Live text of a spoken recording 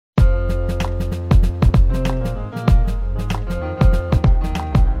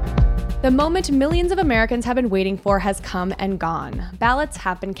The moment millions of Americans have been waiting for has come and gone. Ballots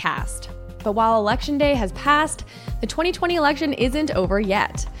have been cast. But while Election Day has passed, the 2020 election isn't over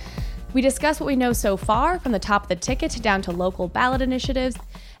yet. We discuss what we know so far, from the top of the ticket down to local ballot initiatives,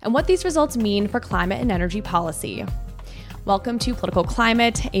 and what these results mean for climate and energy policy. Welcome to Political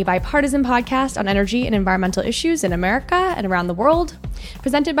Climate, a bipartisan podcast on energy and environmental issues in America and around the world,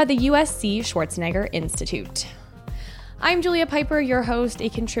 presented by the USC Schwarzenegger Institute. I'm Julia Piper, your host, a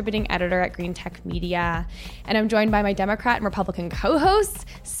contributing editor at Green Tech Media, and I'm joined by my Democrat and Republican co-hosts.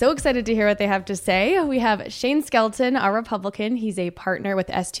 So excited to hear what they have to say. We have Shane Skelton, our Republican. He's a partner with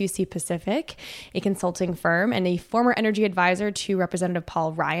S2C Pacific, a consulting firm, and a former energy advisor to Representative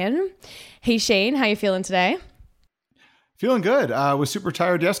Paul Ryan. Hey, Shane, how you feeling today? Feeling good. I was super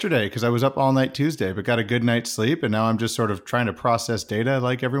tired yesterday because I was up all night Tuesday, but got a good night's sleep, and now I'm just sort of trying to process data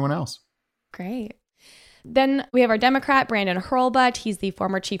like everyone else. Great. Then we have our Democrat, Brandon Hurlbut. He's the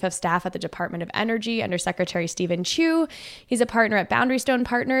former chief of staff at the Department of Energy under Secretary Stephen Chu. He's a partner at Boundary Stone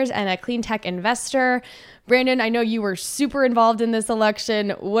Partners and a clean tech investor. Brandon, I know you were super involved in this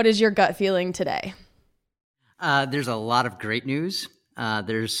election. What is your gut feeling today? There's a lot of great news.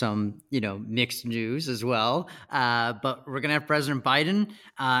 There's some, mixed news as well. But we're going to have President Biden.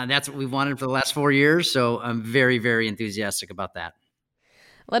 That's what we've wanted for the last 4 years. So I'm very, very enthusiastic about that.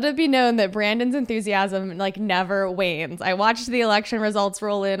 Let it be known that Brandon's enthusiasm never wanes. I watched the election results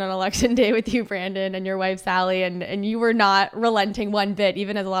roll in on election day with you, Brandon, and your wife, Sally, and you were not relenting one bit,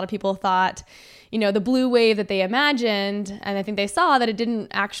 even as a lot of people thought, the blue wave that they imagined, and I think they saw that it didn't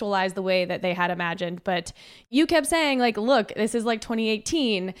actualize the way that they had imagined. But you kept saying, look, this is like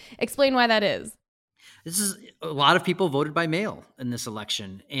 2018. Explain why that is. This is a lot of people voted by mail in this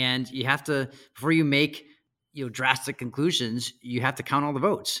election, and you have to, before you make drastic conclusions, you have to count all the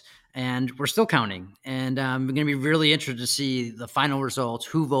votes, and we're still counting. And we're going to be really interested to see the final results,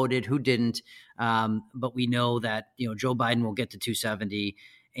 who voted, who didn't. But we know that, Joe Biden will get to 270,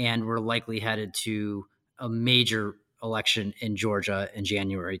 and we're likely headed to a major election in Georgia in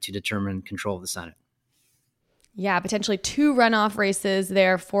January to determine control of the Senate. Yeah, potentially 2 runoff races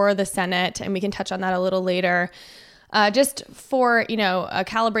there for the Senate, and we can touch on that a little later. Just for, a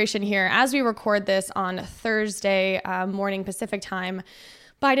calibration here, as we record this on Thursday morning Pacific time,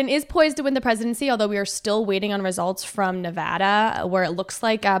 Biden is poised to win the presidency, although we are still waiting on results from Nevada, where it looks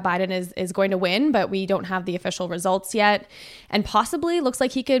like Biden is going to win, but we don't have the official results yet. And possibly looks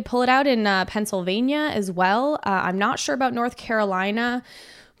like he could pull it out in Pennsylvania as well. I'm not sure about North Carolina.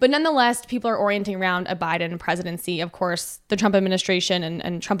 But nonetheless, people are orienting around a Biden presidency. Of course, the Trump administration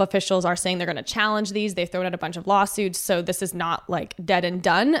and Trump officials are saying they're going to challenge these. They've thrown out a bunch of lawsuits. So this is not dead and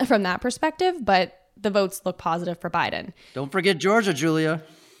done from that perspective, but the votes look positive for Biden. Don't forget Georgia, Julia.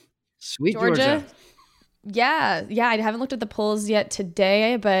 Sweet Georgia. Yeah. I haven't looked at the polls yet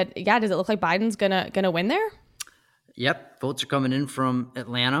today, but yeah, does it look like Biden's gonna win there? Yep. Votes are coming in from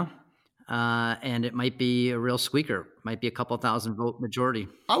Atlanta. And it might be a real squeaker. Might be a couple thousand vote majority.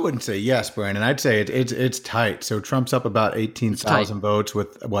 I wouldn't say yes, Brandon. I'd say it's tight. So Trump's up about 18,000 votes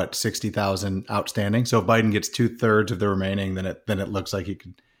with 60,000 outstanding. So if Biden gets 2/3 of the remaining, then it looks like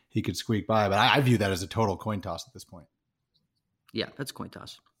he could squeak by. But I view that as a total coin toss at this point. Yeah, that's a coin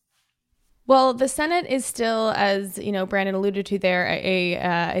toss. Well, the Senate is still, as Brandon alluded to there,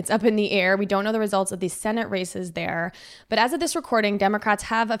 it's up in the air. We don't know the results of the Senate races there. But as of this recording, Democrats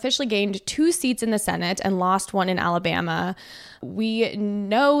have officially gained 2 seats in the Senate and lost 1 in Alabama. We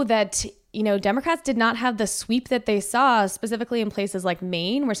know that Democrats did not have the sweep that they saw, specifically in places like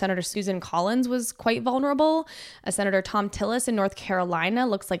Maine, where Senator Susan Collins was quite vulnerable. Senator Thom Tillis in North Carolina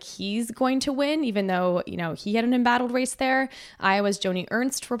looks like he's going to win, even though, he had an embattled race there. Iowa's Joni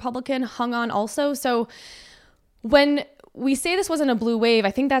Ernst, Republican, hung on also. So when we say this wasn't a blue wave,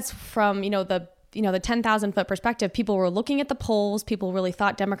 I think that's from, the 10,000-foot perspective. People were looking at the polls. People really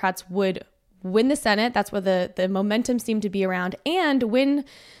thought Democrats would win the Senate. That's where the momentum seemed to be around, and win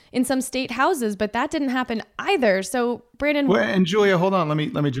in some state houses, but that didn't happen either. So, Brandon. Well, and Julia, hold on. Let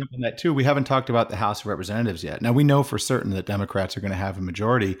me jump on that too. We haven't talked about the House of Representatives yet. Now, we know for certain that Democrats are going to have a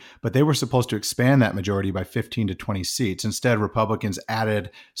majority, but they were supposed to expand that majority by 15 to 20 seats. Instead, Republicans added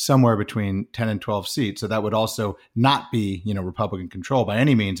somewhere between 10 and 12 seats. So that would also not be, Republican control by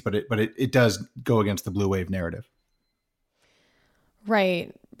any means, but it does go against the blue wave narrative.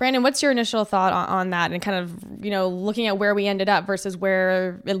 Right. Brandon, what's your initial thought on that, and kind of, looking at where we ended up versus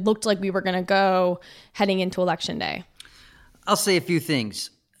where it looked like we were going to go heading into Election Day? I'll say a few things.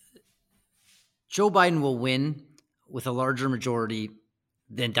 Joe Biden will win with a larger majority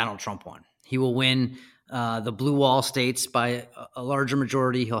than Donald Trump won. He will win the blue wall states by a larger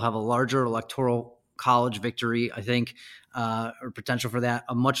majority. He'll have a larger electoral college victory, I think, or potential for that,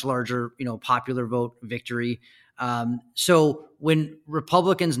 a much larger, popular vote victory. So when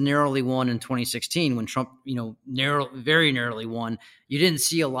Republicans narrowly won in 2016, when Trump, very narrowly won, you didn't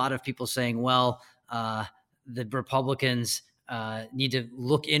see a lot of people saying, well, the Republicans need to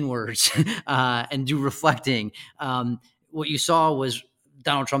look inwards and do reflecting. What you saw was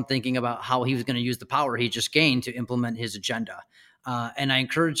Donald Trump thinking about how he was going to use the power he just gained to implement his agenda. And I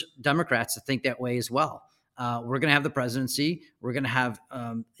encourage Democrats to think that way as well. We're going to have the presidency. We're going to have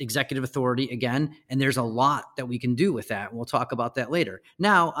executive authority again. And there's a lot that we can do with that. We'll talk about that later.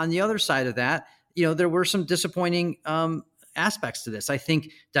 Now, on the other side of that, there were some disappointing aspects to this. I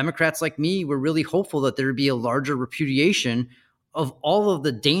think Democrats like me were really hopeful that there would be a larger repudiation of all of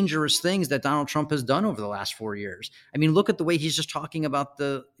the dangerous things that Donald Trump has done over the last 4 years. I mean, look at the way he's just talking about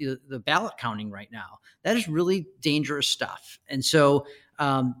the ballot counting right now. That is really dangerous stuff. And so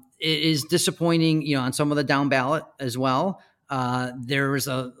it is disappointing, on some of the down ballot as well. There was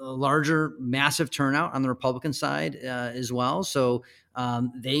a larger, massive turnout on the Republican side as well. So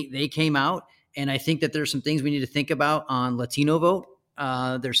they came out, and I think that there's some things we need to think about on Latino vote.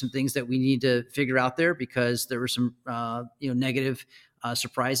 There's some things that we need to figure out there because there were some, negative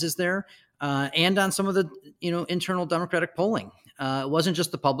surprises there, and on some of the, internal Democratic polling. It wasn't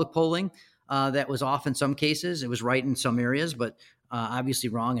just the public polling that was off in some cases. It was right in some areas, but obviously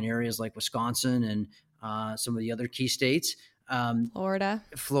wrong in areas like Wisconsin and some of the other key states. Florida,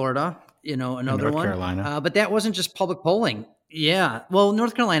 another North one. Carolina. But that wasn't just public polling. Yeah. Well,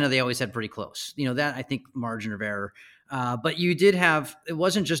 North Carolina, they always had pretty close. That I think margin of error. But you did have, it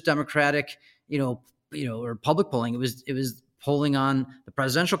wasn't just Democratic, or public polling. It was polling on the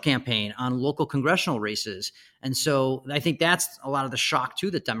presidential campaign, on local congressional races. And so I think that's a lot of the shock too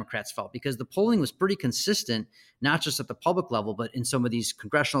that Democrats felt, because the polling was pretty consistent, not just at the public level, but in some of these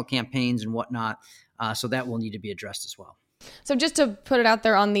congressional campaigns and whatnot. So that will need to be addressed as well. So just to put it out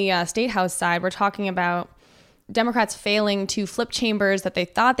there on the State House side, we're talking about Democrats failing to flip chambers that they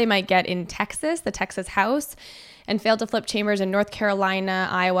thought they might get in Texas, the Texas House, and failed to flip chambers in North Carolina,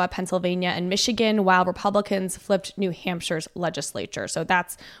 Iowa, Pennsylvania, and Michigan, while Republicans flipped New Hampshire's legislature. So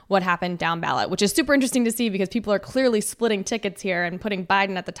that's what happened down ballot, which is super interesting to see because people are clearly splitting tickets here and putting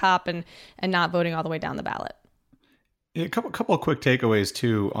Biden at the top and not voting all the way down the ballot. A couple of quick takeaways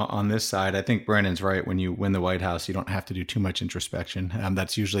too on this side. I think Brandon's right. When you win the White House, you don't have to do too much introspection.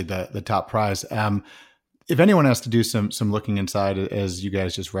 That's usually the top prize. If anyone has to do some looking inside, as you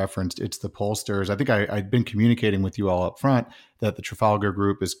guys just referenced, it's the pollsters. I think I'd been communicating with you all up front that the Trafalgar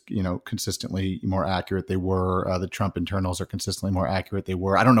Group is, consistently more accurate. They were. The Trump internals are consistently more accurate. They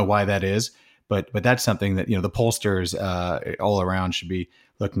were. I don't know why that is, but that's something that, the pollsters all around should be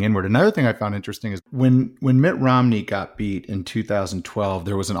looking inward. Another thing I found interesting is when Mitt Romney got beat in 2012,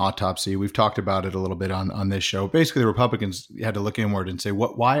 there was an autopsy. We've talked about it a little bit on this show. Basically, the Republicans had to look inward and say,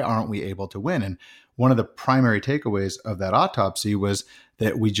 why aren't we able to win? And one of the primary takeaways of that autopsy was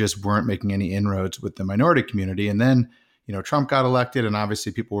that we just weren't making any inroads with the minority community. And then, Trump got elected, and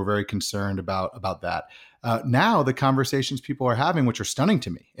obviously people were very concerned about that. Now the conversations people are having, which are stunning to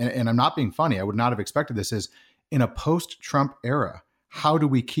me, and I'm not being funny, I would not have expected this, is in a post-Trump era, how do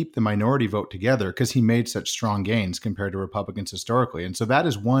we keep the minority vote together? Because he made such strong gains compared to Republicans historically. And so that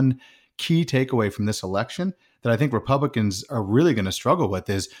is one key takeaway from this election that I think Republicans are really going to struggle with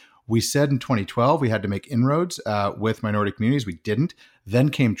is we said in 2012 we had to make inroads with minority communities. We didn't. Then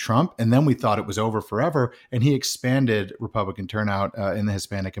came Trump, and then we thought it was over forever. And he expanded Republican turnout in the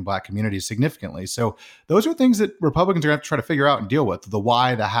Hispanic and Black communities significantly. So those are things that Republicans are going to have to try to figure out and deal with. The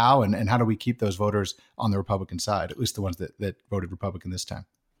why, the how, and how do we keep those voters on the Republican side, at least the ones that voted Republican this time.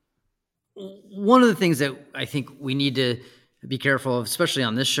 One of the things that I think we need to be careful of, especially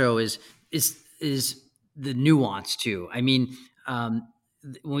on this show, is the nuance too. I mean, when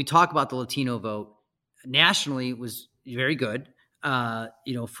we talk about the Latino vote, nationally it was very good,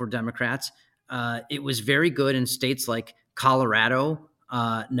 for Democrats. It was very good in states like Colorado,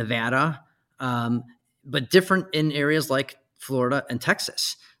 Nevada, but different in areas like Florida and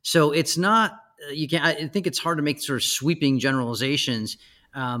Texas. So it's not, I think it's hard to make sort of sweeping generalizations.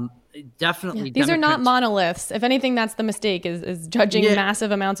 Definitely. These are not monoliths. If anything, that's the mistake is judging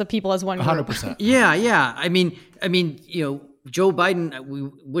massive amounts of people as one group. 100%. Yeah. I mean, Joe Biden, we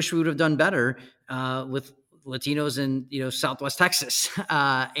wish we would have done better with Latinos in, Southwest Texas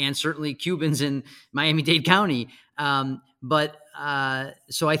and certainly Cubans in Miami-Dade County. But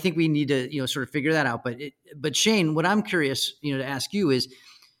so I think we need to, sort of figure that out. But Shane, what I'm curious, to ask you is,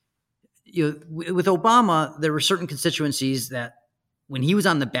 with Obama, there were certain constituencies that when he was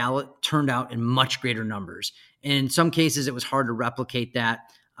on the ballot turned out in much greater numbers. And in some cases, it was hard to replicate that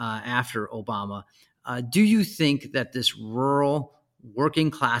after Obama. Do you think that this rural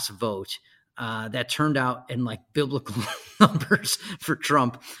working class vote that turned out in like biblical numbers for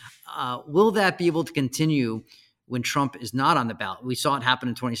Trump, will that be able to continue when Trump is not on the ballot? We saw it happen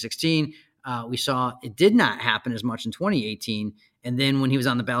in 2016. We saw it did not happen as much in 2018. And then when he was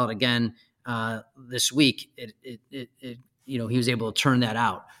on the ballot again this week, he was able to turn that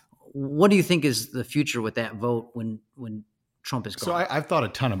out. What do you think is the future with that vote when Trump is gone? So I've thought a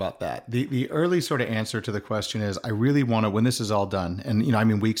ton about that. The early sort of answer to the question is I really want to, when this is all done,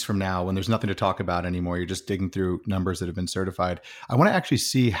 and weeks from now, when there's nothing to talk about anymore, you're just digging through numbers that have been certified. I want to actually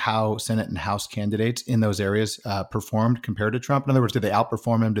see how Senate and House candidates in those areas performed compared to Trump. In other words, did they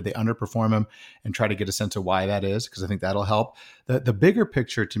outperform him? Did they underperform him? And try to get a sense of why that is, because I think that'll help. The bigger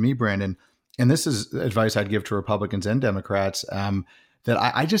picture to me, Brandon, and this is advice I'd give to Republicans and Democrats, that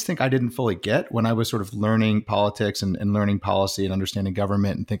I just think I didn't fully get when I was sort of learning politics and learning policy and understanding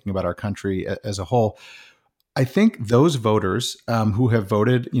government and thinking about our country as a whole. I think those voters who have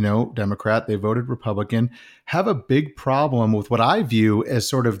voted, Democrat, they voted Republican, have a big problem with what I view as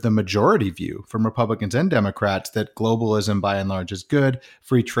sort of the majority view from Republicans and Democrats, that globalism by and large is good.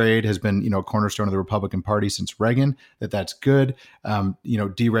 Free trade has been, a cornerstone of the Republican Party since Reagan, that's good.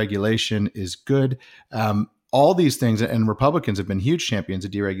 Deregulation is good. All these things, and Republicans have been huge champions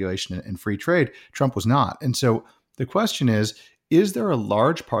of deregulation and free trade. Trump was not. And so the question is there a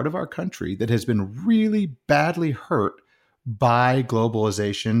large part of our country that has been really badly hurt by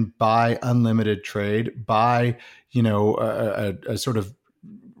globalization, by unlimited trade, by, a sort of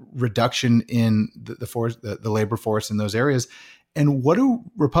reduction in the labor force in those areas? And what do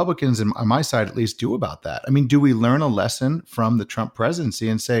Republicans, on my side at least, do about that? Do we learn a lesson from the Trump presidency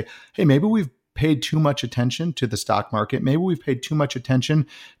and say, hey, maybe we've paid too much attention to the stock market. Maybe we've paid too much attention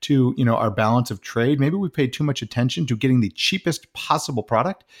to, our balance of trade. Maybe we've paid too much attention to getting the cheapest possible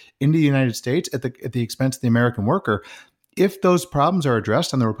product into the United States at the expense of the American worker. If those problems are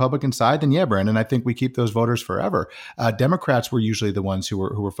addressed on the Republican side, then yeah, Brandon, I think we keep those voters forever. Democrats were usually the ones who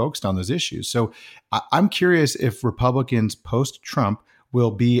were focused on those issues. So I'm curious if Republicans post-Trump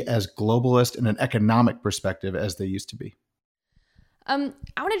will be as globalist in an economic perspective as they used to be. I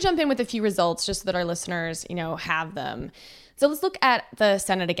want to jump in with a few results just so that our listeners, have them. So let's look at the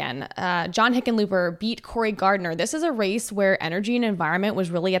Senate again. John Hickenlooper beat Cory Gardner. This is a race where energy and environment was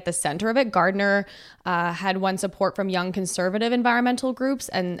really at the center of it. Gardner had won support from young conservative environmental groups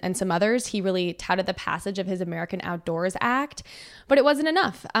and some others. He really touted the passage of his American Outdoors Act, but it wasn't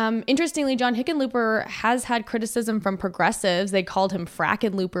enough. Interestingly, John Hickenlooper has had criticism from progressives. They called him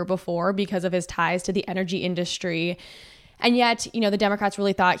Frackenlooper before because of his ties to the energy industry. And yet, the Democrats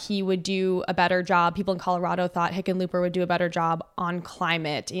really thought he would do a better job. People in Colorado thought Hickenlooper would do a better job on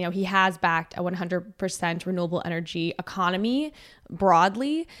climate. He has backed a 100% renewable energy economy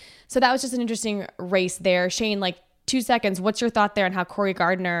broadly. So that was just an interesting race there. Shane, 2 seconds, what's your thought there on how Cory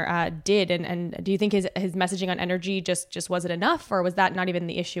Gardner did? And do you think his messaging on energy just wasn't enough, or was that not even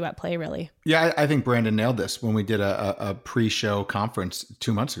the issue at play, really? Yeah, I think Brandon nailed this when we did a pre-show conference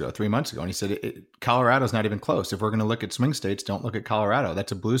 3 months ago. And he said, Colorado's not even close. If we're going to look at swing states, don't look at Colorado.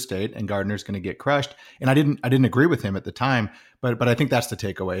 That's a blue state, and Gardner's going to get crushed. And I didn't agree with him at the time, but I think that's the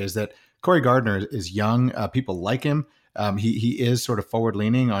takeaway, is that Cory Gardner is young. People like him. He is sort of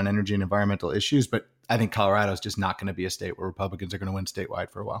forward-leaning on energy and environmental issues, but I think Colorado is just not going to be a state where Republicans are going to win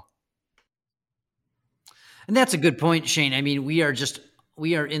statewide for a while. And that's a good point, Shane. We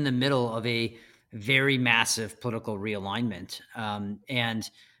are in the middle of a very massive political realignment. And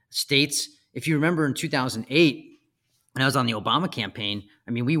states, if you remember in 2008, when I was on the Obama campaign,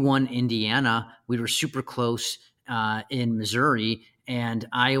 we won Indiana. We were super close in Missouri, and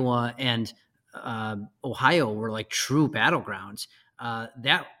Iowa and Ohio were like true battlegrounds.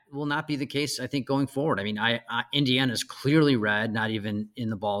 That will not be the case, I think, going forward. Indiana is clearly red, not even in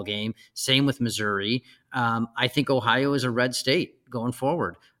the ball game. Same with Missouri. I think Ohio is a red state going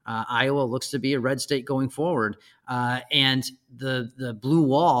forward. Iowa looks to be a red state going forward. And the blue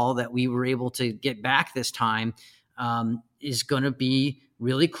wall that we were able to get back this time is going to be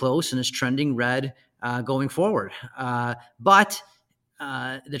really close and is trending red going forward. But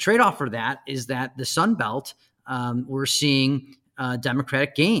the trade-off for that is that the Sun Belt, we're seeing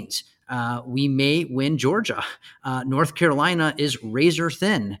Democratic gains. We may win Georgia. North Carolina is razor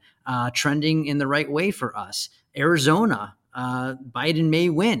thin, trending in the right way for us. Arizona, Biden may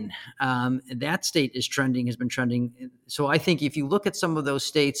win. That state has been trending. So I think if you look at some of those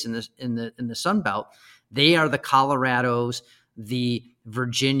states in the Sun Belt, they are the Colorados, the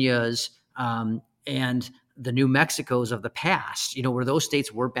Virginias, and the New Mexicos of the past, where those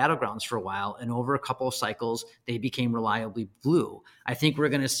states were battlegrounds for a while, and over a couple of cycles, they became reliably blue. I think we're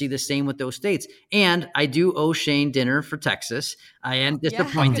going to see the same with those states. And I do owe Shane dinner for Texas. I am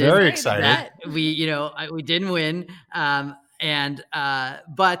disappointed. I'm very excited that we didn't win.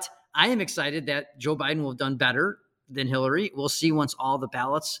 But I am excited that Joe Biden will have done better than Hillary. We'll see once all the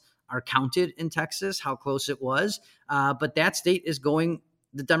ballots are counted in Texas, how close it was. But that state is going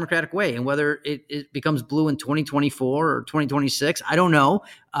the Democratic way. And whether it becomes blue in 2024 or 2026, I don't know,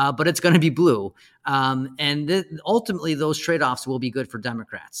 but it's going to be blue. Ultimately, those trade-offs will be good for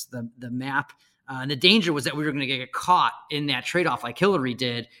Democrats. The map and the danger was that we were going to get caught in that trade-off like Hillary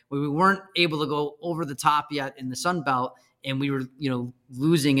did, where we weren't able to go over the top yet in the Sun Belt, and we were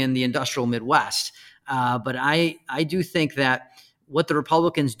losing in the industrial Midwest. But I do think that what the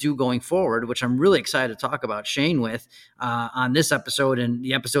Republicans do going forward, which I'm really excited to talk about Shane with on this episode and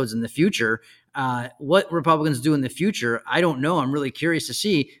the episodes in the future, what Republicans do in the future, I don't know. I'm really curious to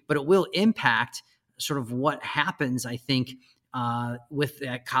see, but it will impact sort of what happens, I think, with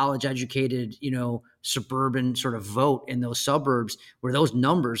that college educated, suburban sort of vote in those suburbs where those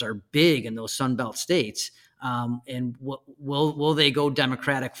numbers are big in those Sunbelt states. And will they go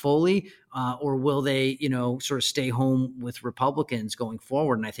Democratic fully, or will they, sort of stay home with Republicans going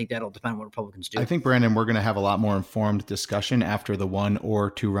forward? And I think that'll depend on what Republicans do. I think, Brandon, we're going to have a lot more informed discussion after the 1 or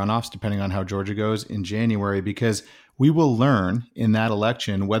 2 runoffs, depending on how Georgia goes in January, because we will learn in that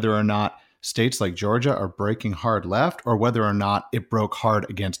election whether or not states like Georgia are breaking hard left or whether or not it broke hard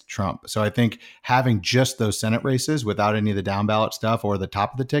against Trump. So I think having just those Senate races without any of the down ballot stuff or the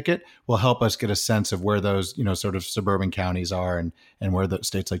top of the ticket will help us get a sense of where those, sort of suburban counties are and where the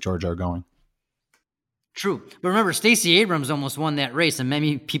states like Georgia are going. True. But remember, Stacey Abrams almost won that race, and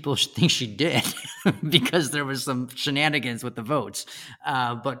many people think she did because there was some shenanigans with the votes.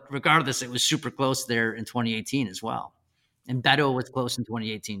 But regardless, it was super close there in 2018 as well. And Beto was close in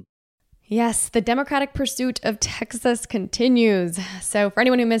 2018. Yes, the Democratic pursuit of Texas continues. So for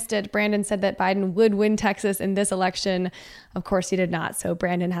anyone who missed it, Brandon said that Biden would win Texas in this election. Of course, he did not. So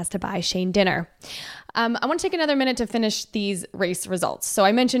Brandon has to buy Shane dinner. I want to take another minute to finish these race results. So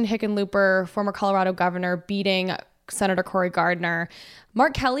I mentioned Hickenlooper, former Colorado governor, beating Senator Cory Gardner.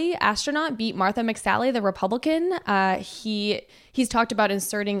 Mark Kelly, astronaut, beat Martha McSally, the Republican. He's talked about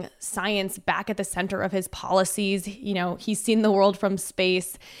inserting science back at the center of his policies. He's seen the world from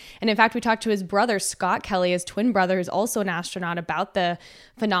space. And in fact, we talked to his brother, Scott Kelly, his twin brother, who's also an astronaut, about the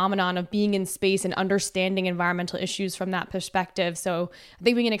phenomenon of being in space and understanding environmental issues from that perspective. So I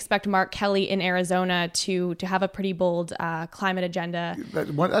think we can expect Mark Kelly in Arizona to have a pretty bold climate agenda.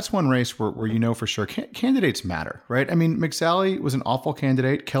 That's one race where for sure candidates matter, right? I mean, McSally was an awful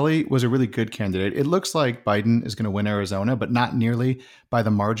candidate. Kelly was a really good candidate. It looks like Biden is going to win Arizona, but not nearly by the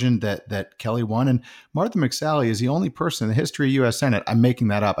margin that Kelly won. And Martha McSally is the only person in the history of U.S. Senate, I'm making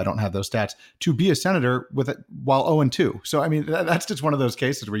that up, I don't have those stats, to be a senator while 0-2. So, I mean, that's just one of those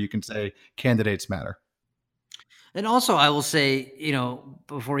cases where you can say candidates matter. And also, I will say,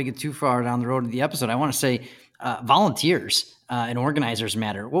 before we get too far down the road of the episode, I want to say volunteers and organizers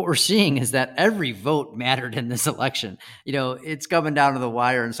matter. What we're seeing is that every vote mattered in this election. It's coming down to the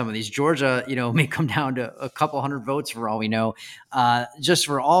wire in some of these. Georgia, may come down to a couple hundred votes for all we know. Just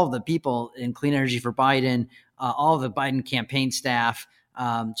for all of the people in Clean Energy for Biden, all of the Biden campaign staff,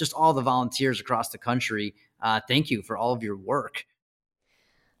 just all the volunteers across the country. Thank you for all of your work.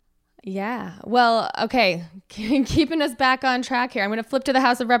 Yeah. Well, okay. Keeping us back on track here. I'm going to flip to the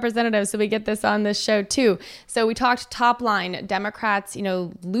House of Representatives so we get this on this show too. So we talked top line, Democrats,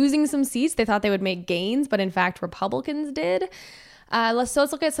 losing some seats. They thought they would make gains, but in fact, Republicans did. Let's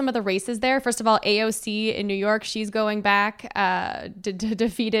look at some of the races there. First of all, AOC in New York, she's going back,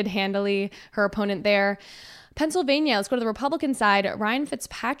 defeated handily her opponent there. Pennsylvania, let's go to the Republican side. Ryan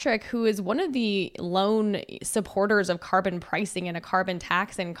Fitzpatrick, who is one of the lone supporters of carbon pricing and a carbon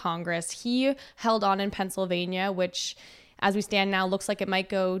tax in Congress, he held on in Pennsylvania, which, as we stand now, looks like it might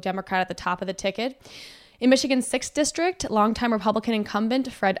go Democrat at the top of the ticket. In Michigan's 6th district, longtime Republican incumbent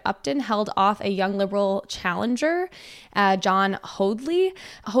Fred Upton held off a young liberal challenger, John Hoadley.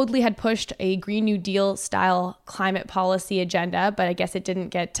 Hoadley had pushed a Green New Deal style climate policy agenda, but I guess it didn't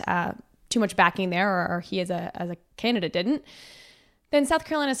get too much backing there, or he as a candidate didn't. Then South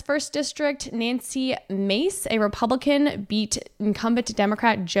Carolina's 1st district, Nancy Mace, a Republican, beat incumbent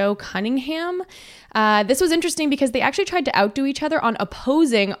Democrat Joe Cunningham. This was interesting because they actually tried to outdo each other on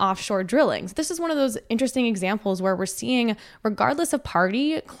opposing offshore drilling. So this is one of those interesting examples where we're seeing, regardless of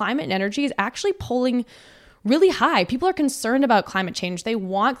party, climate and energy is actually polling really high. People are concerned about climate change. They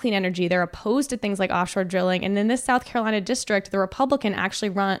want clean energy. They're opposed to things like offshore drilling. And in this South Carolina district, the Republican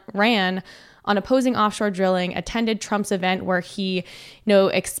actually ran on opposing offshore drilling, attended Trump's event where he,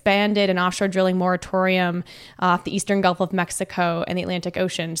 expanded an offshore drilling moratorium off the eastern Gulf of Mexico and the Atlantic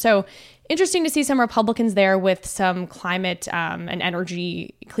Ocean. So interesting to see some Republicans there with some climate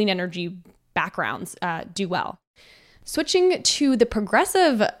and clean energy backgrounds do well. Switching to the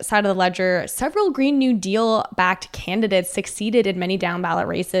progressive side of the ledger, several Green New Deal-backed candidates succeeded in many down-ballot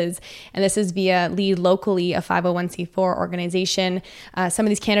races, and this is via Lead Locally, a 501c4 organization. Some of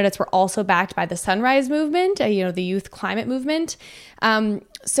these candidates were also backed by the Sunrise Movement, the youth climate movement.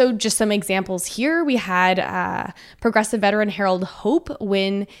 So just some examples here. We had progressive veteran Harold Hope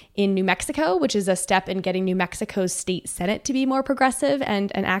win in New Mexico, which is a step in getting New Mexico's state Senate to be more progressive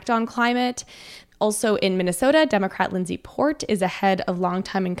and act on climate. Also in Minnesota, Democrat Lindsey Port is ahead of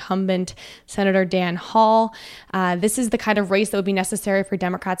longtime incumbent Senator Dan Hall. This is the kind of race that would be necessary for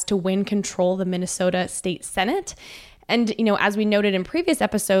Democrats to win control of the Minnesota State Senate. And, as we noted in previous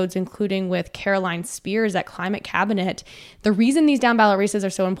episodes, including with Caroline Spears at Climate Cabinet, the reason these down-ballot races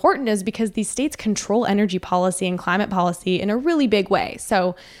are so important is because these states control energy policy and climate policy in a really big way.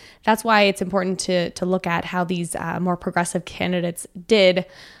 So that's why it's important to look at how these more progressive candidates did.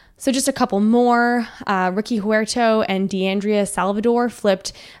 So just a couple more. Ricky Huerto and DeAndrea Salvador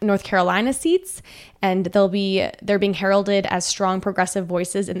flipped North Carolina seats, and they're being heralded as strong progressive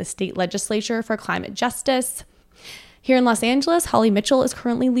voices in the state legislature for climate justice. Here in Los Angeles, Holly Mitchell is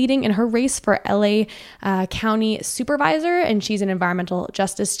currently leading in her race for LA County Supervisor, and she's an environmental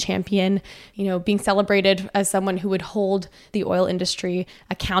justice champion, being celebrated as someone who would hold the oil industry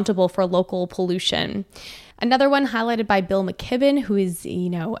accountable for local pollution. Another one highlighted by Bill McKibben, who is,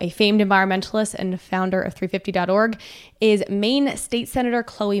 a famed environmentalist and founder of 350.org, is Maine State Senator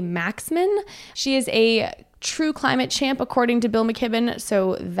Chloe Maxman. She is a true climate champ, according to Bill McKibben.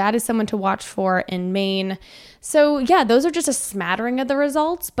 So that is someone to watch for in Maine. So yeah, those are just a smattering of the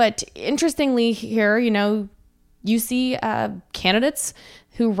results. But interestingly here, you see candidates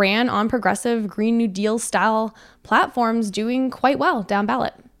who ran on progressive Green New Deal style platforms doing quite well down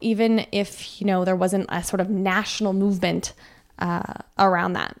ballot, even if, there wasn't a sort of national movement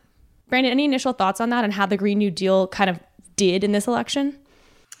around that. Brandon, any initial thoughts on that and how the Green New Deal kind of did in this election?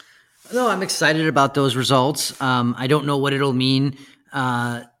 No, I'm excited about those results. I don't know what it'll mean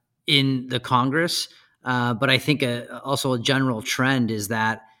in the Congress, but I think also a general trend is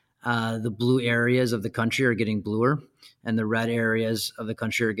that the blue areas of the country are getting bluer and the red areas of the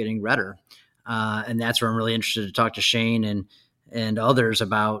country are getting redder. And that's where I'm really interested to talk to Shane and others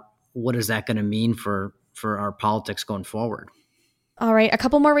about what is that going to mean for our politics going forward. All right, a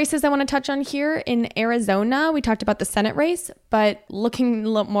couple more races I want to touch on here. In Arizona, we talked about the Senate race, but looking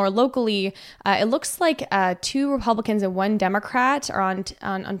more locally, it looks like 2 Republicans and 1 Democrat are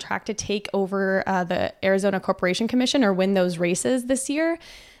on track to take over the Arizona Corporation Commission or win those races this year.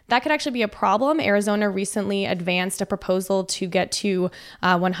 That could actually be a problem. Arizona recently advanced a proposal to get to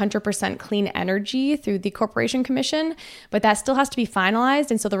 100% clean energy through the Corporation Commission, but that still has to be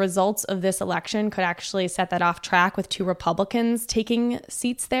finalized. And so the results of this election could actually set that off track with 2 Republicans taking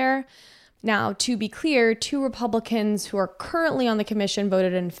seats there. Now, to be clear, 2 Republicans who are currently on the commission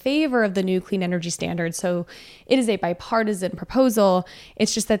voted in favor of the new clean energy standards. So it is a bipartisan proposal.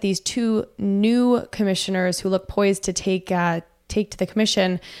 It's just that these 2 new commissioners who look poised to take to the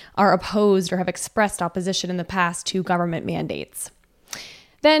commission are opposed or have expressed opposition in the past to government mandates.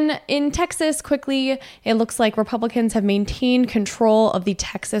 Then in Texas, quickly, it looks like Republicans have maintained control of the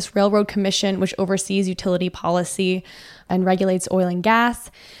Texas Railroad Commission, which oversees utility policy and regulates oil and gas.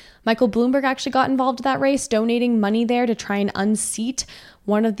 Michael Bloomberg actually got involved in that race, donating money there to try and unseat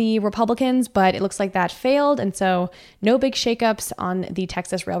one of the Republicans, but it looks like that failed. And so no big shakeups on the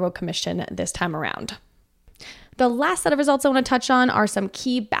Texas Railroad Commission this time around. The last set of results I want to touch on are some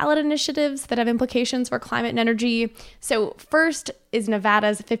key ballot initiatives that have implications for climate and energy. So first is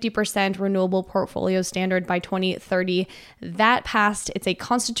Nevada's 50% renewable portfolio standard by 2030. That passed. It's a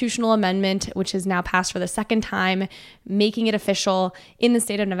constitutional amendment, which is now passed for the second time, making it official in the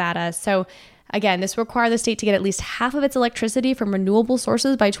state of Nevada. So again, this will require the state to get at least half of its electricity from renewable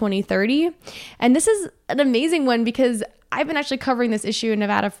sources by 2030. And this is an amazing one because I've been actually covering this issue in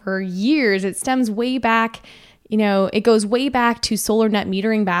Nevada for years. It stems way back. It goes way back to solar net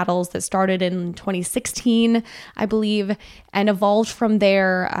metering battles that started in 2016, I believe, and evolved from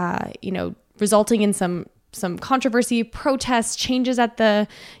there, resulting in some controversy, protests, changes at the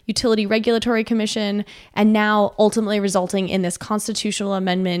Utility Regulatory Commission, and now ultimately resulting in this constitutional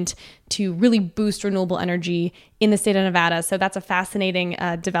amendment to really boost renewable energy in the state of Nevada. So that's a fascinating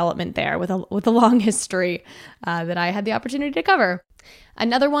development there with a long history that I had the opportunity to cover.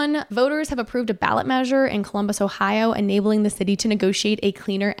 Another one, voters have approved a ballot measure in Columbus, Ohio, enabling the city to negotiate a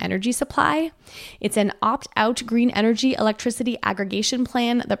cleaner energy supply. It's an opt-out green energy electricity aggregation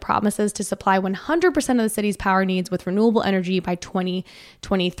plan that promises to supply 100% of the city's power needs with renewable energy by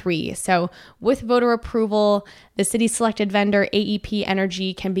 2023. So with voter approval, the city's selected vendor, AEP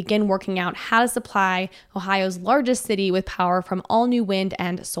Energy, can begin working out how to supply Ohio's largest city with power from all new wind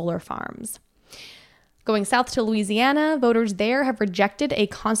and solar farms. Going south to Louisiana, voters there have rejected a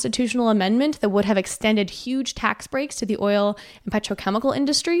constitutional amendment that would have extended huge tax breaks to the oil and petrochemical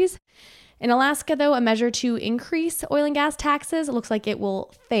industries. In Alaska, though, a measure to increase oil and gas taxes looks like it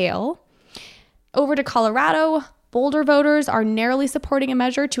will fail. Over to Colorado, Boulder voters are narrowly supporting a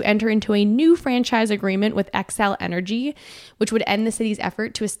measure to enter into a new franchise agreement with Xcel Energy, which would end the city's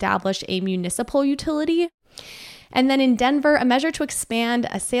effort to establish a municipal utility. And then in Denver, a measure to expand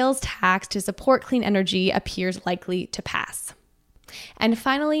a sales tax to support clean energy appears likely to pass. And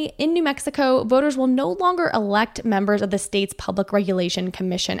finally, in New Mexico, voters will no longer elect members of the state's Public Regulation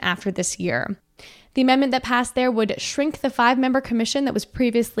Commission after this year. The amendment that passed there would shrink the 5-member commission that was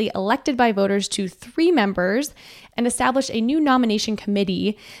previously elected by voters to 3 members and establish a new nomination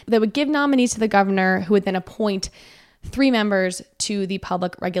committee that would give nominees to the governor, who would then appoint 3 members to the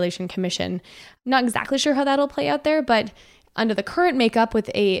Public Regulation Commission. I'm not exactly sure how that'll play out there, but under the current makeup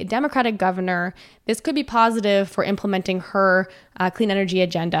with a Democratic governor, this could be positive for implementing her clean energy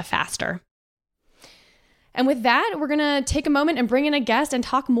agenda faster. And with that, we're going to take a moment and bring in a guest and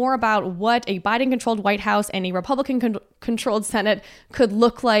talk more about what a Biden-controlled White House and a Republican-controlled Senate could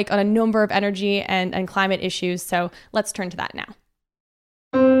look like on a number of energy and climate issues. So let's turn to that now.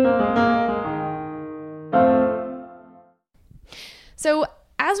 So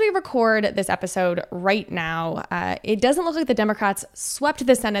as we record this episode right now, it doesn't look like the Democrats swept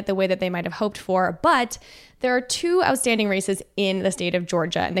the Senate the way that they might have hoped for, but there are 2 outstanding races in the state of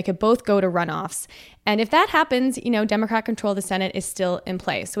Georgia, and they could both go to runoffs. And if that happens, Democrat control of the Senate is still in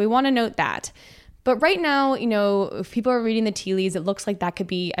place. So we want to note that. But right now, if people are reading the tea leaves, it looks like that could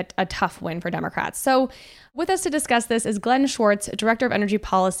be a tough win for Democrats. So with us to discuss this is Glenn Schwartz, Director of Energy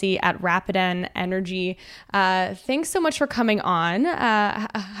Policy at Rapidan Energy. Thanks so much for coming on.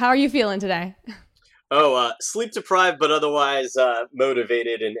 How are you feeling today? Sleep deprived, but otherwise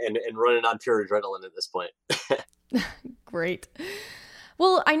motivated and running on pure adrenaline at this point. Great.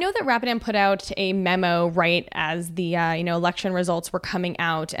 Well, I know that Rapidan put out a memo right as the election results were coming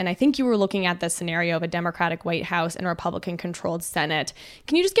out, and I think you were looking at the scenario of a Democratic White House and a Republican-controlled Senate.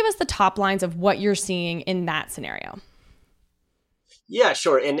 Can you just give us the top lines of what you're seeing in that scenario? Yeah,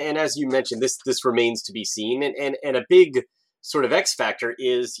 sure. And as you mentioned, this remains to be seen, and a big sort of X factor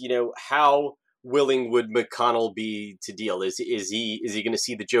is how willing would McConnell be to deal? Is he going to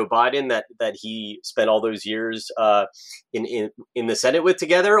see the Joe Biden that he spent all those years in the Senate with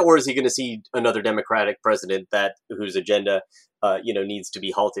together, or is he going to see another Democratic president whose agenda needs to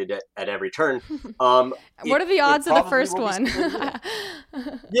be halted at every turn? What are the odds of the first one?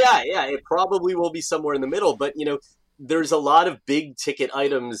 Yeah, it probably will be somewhere in the middle. But there's a lot of big ticket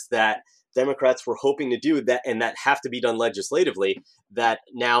items that Democrats were hoping to do that have to be done legislatively that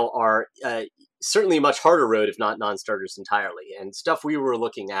now are certainly a much harder road, if not non-starters entirely. And stuff we were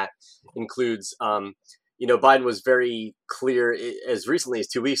looking at includes, Biden was very clear as recently as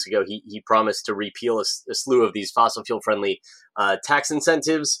 2 weeks ago. He promised to repeal a slew of these fossil fuel friendly tax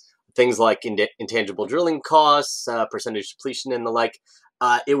incentives, things like intangible drilling costs, percentage depletion, and the like.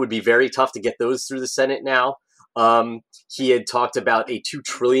 It would be very tough to get those through the Senate now. He had talked about a $2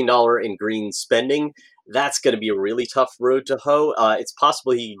 trillion in green spending. That's going to be a really tough road to hoe. It's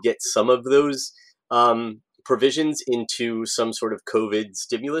possible he could get some of those provisions into some sort of COVID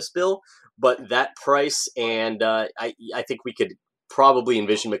stimulus bill, but that price, and I think we could probably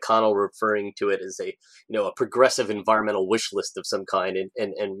envision McConnell referring to it as a progressive environmental wish list of some kind,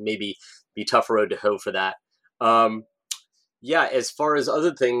 and maybe be a tough road to hoe for that. As far as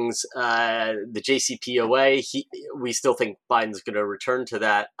other things, the JCPOA, we still think Biden's going to return to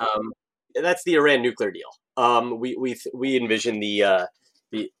that. That's the Iran nuclear deal. We envision the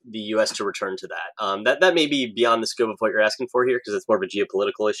U.S. to return to that. That may be beyond the scope of what you're asking for here, because it's more of a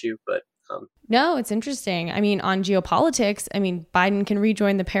geopolitical issue. But no, it's interesting. I mean, on geopolitics, Biden can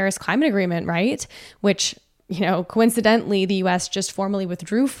rejoin the Paris Climate Agreement, right? Which, coincidentally, the U.S. just formally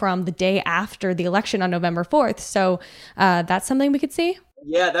withdrew from the day after the election on November 4th. So that's something we could see.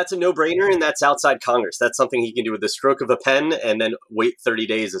 Yeah, that's a no-brainer, and that's outside Congress. That's something he can do with the stroke of a pen, and then wait 30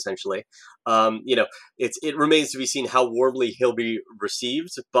 days, essentially. It remains to be seen how warmly he'll be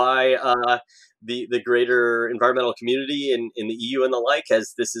received by the greater environmental community in the EU and the like,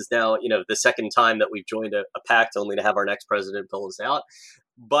 as this is now the second time that we've joined a pact, only to have our next president pull us out.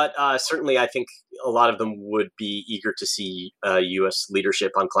 But certainly, I think a lot of them would be eager to see U.S.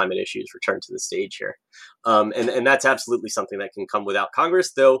 leadership on climate issues return to the stage here. And that's absolutely something that can come without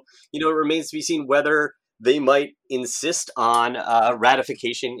Congress, though, it remains to be seen whether they might insist on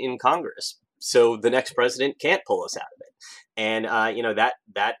ratification in Congress, so the next president can't pull us out of it. And,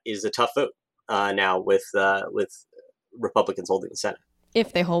 that is a tough vote now with Republicans holding the Senate.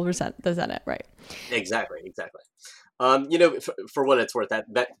 If they hold the Senate, right. Exactly. For what it's worth,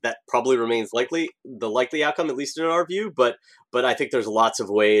 that probably remains the likely outcome, at least in our view. But I think there's lots of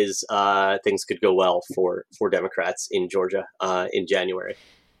ways things could go well for Democrats in Georgia in January.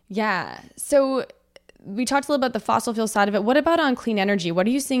 Yeah. So we talked a little about the fossil fuel side of it. What about on clean energy? What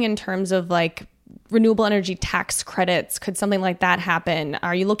are you seeing in terms of like renewable energy tax credits? Could something like that happen?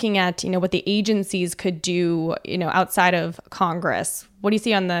 Are you looking at, what the agencies could do, outside of Congress? What do you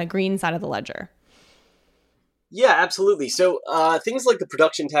see on the green side of the ledger? Yeah, absolutely. So things like the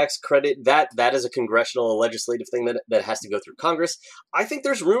production tax credit, that is a congressional legislative thing that has to go through Congress. I think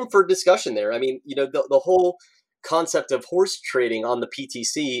there's room for discussion there. I mean, the whole concept of horse trading on the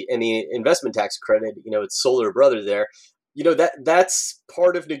PTC and the investment tax credit, its solar brother there, that's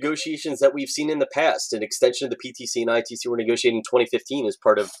part of negotiations that we've seen in the past. An extension of the PTC and ITC were negotiated in 2015 as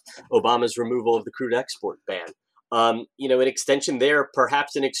part of Obama's removal of the crude export ban. An extension there,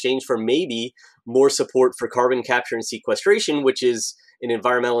 perhaps in exchange for maybe more support for carbon capture and sequestration, which is an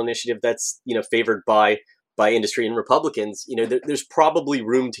environmental initiative that's, favored by industry and Republicans. There's probably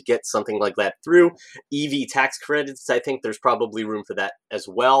room to get something like that through. EV tax credits, I think there's probably room for that as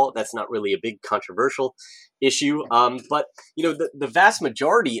well. That's not really a big controversial issue. But the vast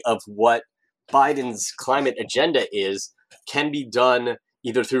majority of what Biden's climate agenda can be done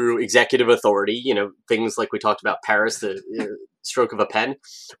either through executive authority, things like we talked about Paris, the stroke of a pen,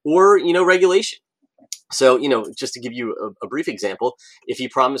 or, regulation. So, just to give you a brief example, if he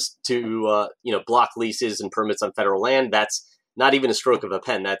promised to, block leases and permits on federal land, that's not even a stroke of a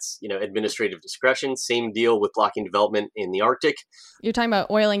pen. That's, administrative discretion. Same deal with blocking development in the Arctic. You're talking about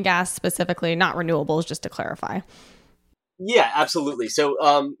oil and gas specifically, not renewables, just to clarify. Yeah, absolutely. So,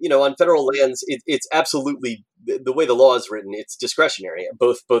 on federal lands, it's absolutely the way the law is written. It's discretionary,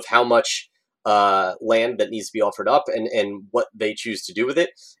 both how much land that needs to be offered up and what they choose to do with it.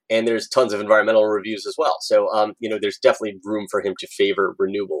 And there's tons of environmental reviews as well. So, there's definitely room for him to favor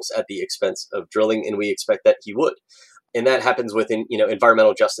renewables at the expense of drilling, and we expect that he would. And that happens within,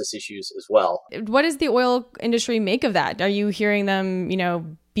 environmental justice issues as well. What does the oil industry make of that? Are you hearing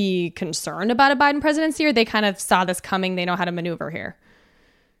them, be concerned about a Biden presidency, or they kind of saw this coming, they know how to maneuver here?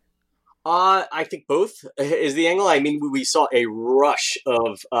 I think both is the angle. I mean, we saw a rush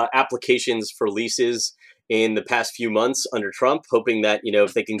of applications for leases in the past few months under Trump, hoping that,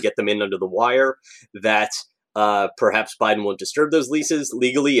 if they can get them in under the wire, that perhaps Biden won't disturb those leases.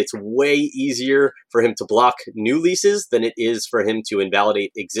 Legally, it's way easier for him to block new leases than it is for him to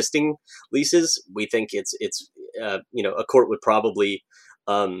invalidate existing leases. We think it's a court would probably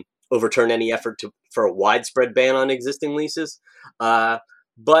overturn any effort for a widespread ban on existing leases.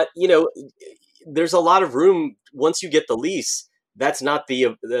 But, there's a lot of room once you get the lease. That's not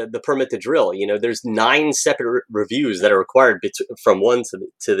the permit to drill. There's 9 separate reviews that are required from one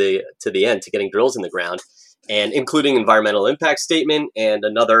to the end to getting drills in the ground, and including environmental impact statement and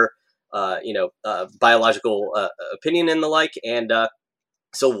another, biological opinion and the like. And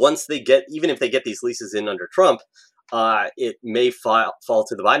so once even if they get these leases in under Trump, it may fall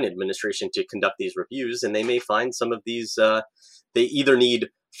to the Biden administration to conduct these reviews, and they may find some of these. They either need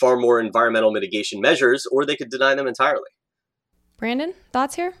far more environmental mitigation measures, or they could deny them entirely. Brandon,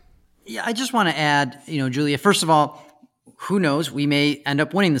 thoughts here? Yeah, I just want to add, Julia, first of all, who knows? We may end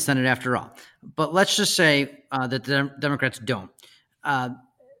up winning the Senate after all. But let's just say that the Democrats don't.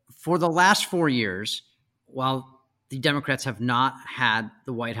 For the last 4 years, while the Democrats have not had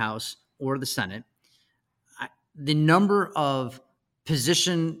the White House or the Senate, the number of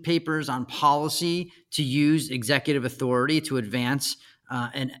position papers on policy to use executive authority to advance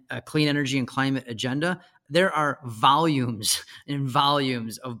a clean energy and climate agenda, there are volumes and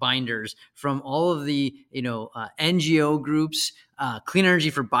volumes of binders from all of the NGO groups. Clean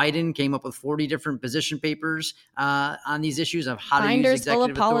Energy for Biden came up with 40 different position papers on these issues of how binders to use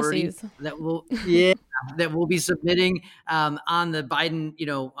executive authority that we'll be submitting on the Biden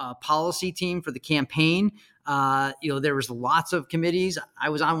policy team for the campaign. There was lots of committees. I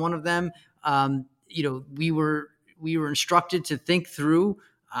was on one of them. We were instructed to think through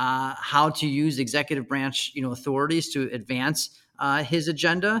how to use executive branch, authorities to advance his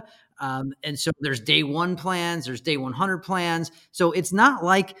agenda. And so there's day one plans, there's day 100 plans. So it's not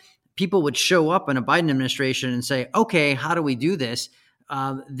like people would show up in a Biden administration and say, okay, how do we do this?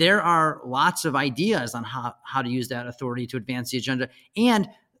 There are lots of ideas on how to use that authority to advance the agenda. And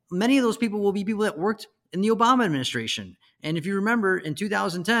many of those people will be people that worked in the Obama administration. And if you remember, in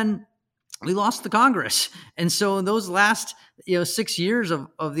 2010, we lost the Congress. And so in those last 6 years of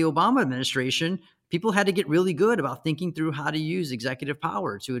the Obama administration, people had to get really good about thinking through how to use executive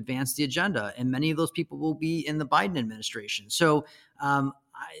power to advance the agenda. And many of those people will be in the Biden administration. So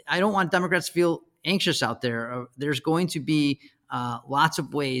I don't want Democrats to feel anxious out there. There's going to be lots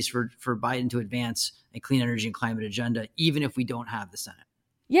of ways for Biden to advance a clean energy and climate agenda, even if we don't have the Senate.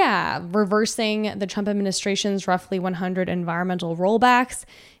 Yeah, reversing the Trump administration's roughly 100 environmental rollbacks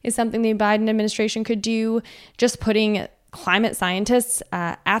is something the Biden administration could do. Just putting climate scientists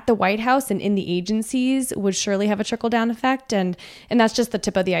at the White House and in the agencies would surely have a trickle-down effect, and that's just the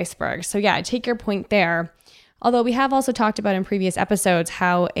tip of the iceberg. So yeah, I take your point there. Although we have also talked about in previous episodes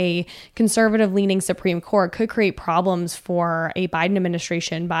how a conservative-leaning Supreme Court could create problems for a Biden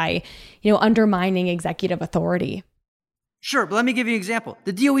administration by, undermining executive authority. Sure, but let me give you an example.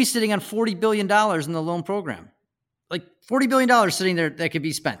 The DOE is sitting on $40 billion in the loan program. Like $40 billion sitting there that could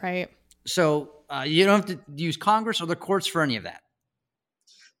be spent. Right. So you don't have to use Congress or the courts for any of that.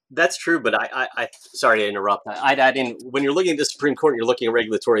 That's true, but I sorry to interrupt. I'd add in, when you're looking at the Supreme Court and you're looking at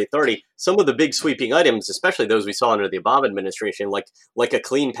regulatory authority, some of the big sweeping items, especially those we saw under the Obama administration, like a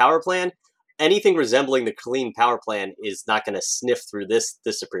clean power plan, anything resembling the Clean Power Plan is not going to sniff through this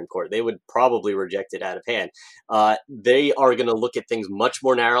Supreme Court. They would probably reject it out of hand. They are going to look at things much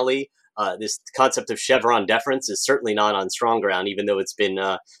more narrowly. This concept of Chevron deference is certainly not on strong ground, even though it's been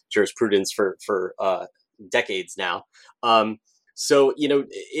jurisprudence for decades now. So,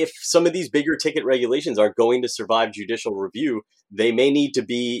 if some of these bigger ticket regulations are going to survive judicial review, they may need to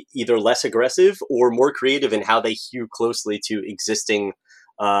be either less aggressive or more creative in how they hew closely to existing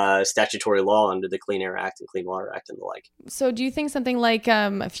statutory law under the Clean Air Act and Clean Water Act and the like. So do you think something like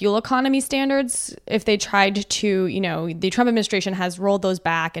fuel economy standards, if they tried to, the Trump administration has rolled those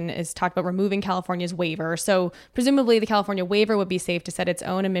back and has talked about removing California's waiver. So presumably the California waiver would be safe to set its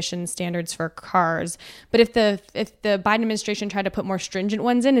own emission standards for cars. But if the Biden administration tried to put more stringent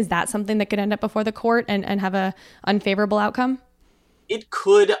ones in, is that something that could end up before the court and have a unfavorable outcome? It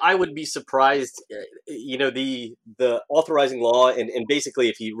could. I would be surprised. The authorizing law and basically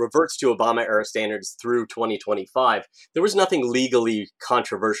if he reverts to Obama era standards through 2025, there was nothing legally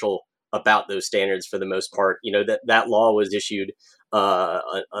controversial about those standards for the most part. That law was issued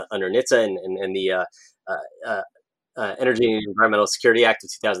under NHTSA and the Energy and Environmental Security Act of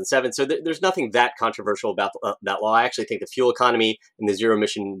 2007. So there's nothing that controversial about that law. I actually think the fuel economy and the zero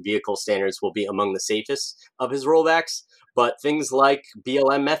emission vehicle standards will be among the safest of his rollbacks. But things like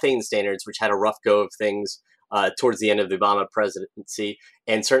BLM methane standards, which had a rough go of things towards the end of the Obama presidency,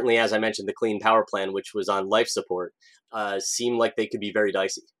 and certainly, as I mentioned, the Clean Power Plan, which was on life support, seem like they could be very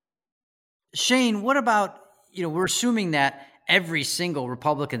dicey. Shane, what about, we're assuming that every single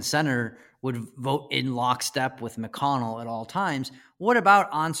Republican senator would vote in lockstep with McConnell at all times. What about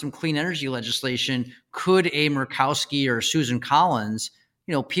on some clean energy legislation? Could a Murkowski or Susan Collins,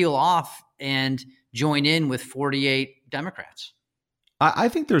 peel off and join in with 48 Democrats? I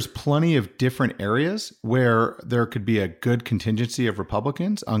think there's plenty of different areas where there could be a good contingency of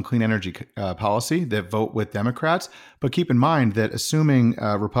Republicans on clean energy policy that vote with Democrats. But keep in mind that assuming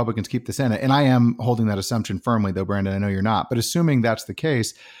Republicans keep the Senate, and I am holding that assumption firmly, though, Brandon, I know you're not, but assuming that's the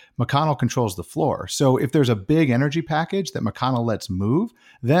case, McConnell controls the floor. So if there's a big energy package that McConnell lets move,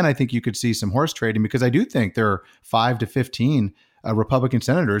 then I think you could see some horse trading, because I do think there are 5 to 15 Republican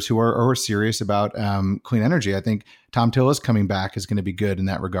senators who are serious about clean energy. I think Tom Tillis coming back is going to be good in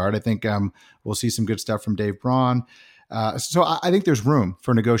that regard. I think we'll see some good stuff from Dave Braun. So I think there's room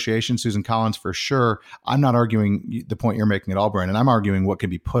for negotiation. Susan Collins, for sure. I'm not arguing the point you're making at all, Brandon. I'm arguing what can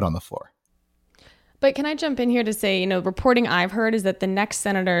be put on the floor. But can I jump in here to say, reporting I've heard is that the next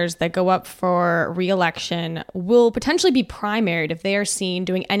senators that go up for re-election will potentially be primaried if they are seen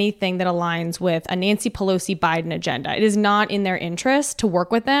doing anything that aligns with a Nancy Pelosi Biden agenda. It is not in their interest to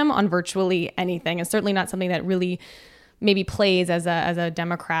work with them on virtually anything. It's certainly not something that really maybe plays as a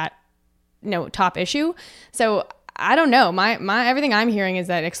Democrat top issue. So I don't know. My everything I'm hearing is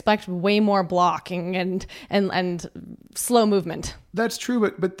that expect way more blocking and slow movement. That's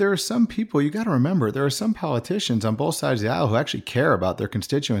true, but there are some people, you got to remember, there are some politicians on both sides of the aisle who actually care about their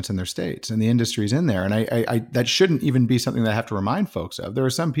constituents and their states and the industries in there. And I that shouldn't even be something that I have to remind folks of. There are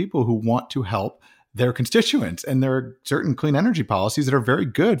some people who want to help their constituents, and there are certain clean energy policies that are very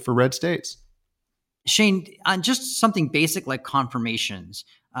good for red states. Shane, on just something basic like confirmations,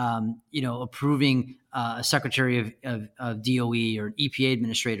 approving a secretary of DOE or an EPA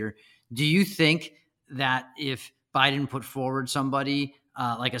administrator, do you think that if Biden put forward somebody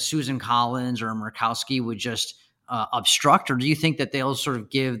like a Susan Collins or a Murkowski would just obstruct, or do you think that they'll sort of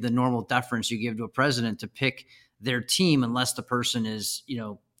give the normal deference you give to a president to pick their team unless the person is,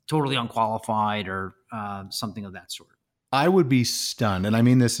 totally unqualified or something of that sort? I would be stunned, and I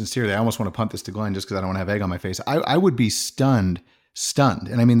mean this sincerely. I almost want to punt this to Glenn just because I don't want to have egg on my face. I would be stunned,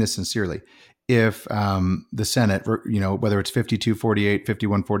 and I mean this sincerely, if the Senate, whether it's 52-48,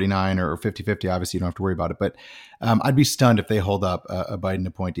 51-49, or 50-50, obviously you don't have to worry about it, but I'd be stunned if they hold up a Biden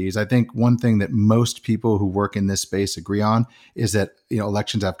appointees. I think one thing that most people who work in this space agree on is that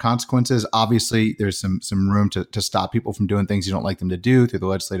elections have consequences. Obviously, there's some room to stop people from doing things you don't like them to do through the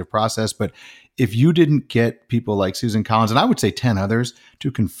legislative process. But if you didn't get people like Susan Collins, and I would say 10 others,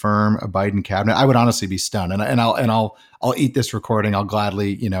 to confirm a Biden cabinet, I would honestly be stunned. And I'll eat this recording. I'll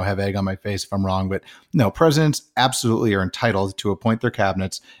gladly have egg on my face if I'm wrong. But no, presidents absolutely are entitled to appoint their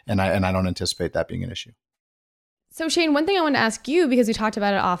cabinets, and I don't anticipate that being an issue. So Shane, one thing I want to ask you, because we talked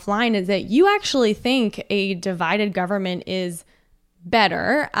about it offline, is that you actually think a divided government is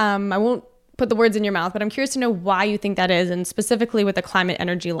better. I won't put the words in your mouth, but I'm curious to know why you think that is, and specifically with the climate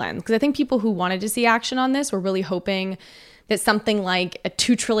energy lens. Because I think people who wanted to see action on this were really hoping that something like a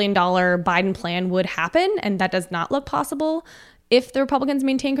 $2 trillion Biden plan would happen, and that does not look possible if the Republicans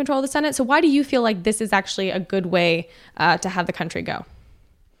maintain control of the Senate. So why do you feel like this is actually a good way to have the country go?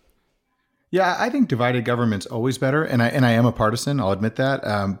 Yeah, I think divided government's always better, and I am a partisan, I'll admit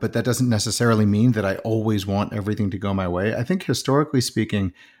that, but that doesn't necessarily mean that I always want everything to go my way. I think historically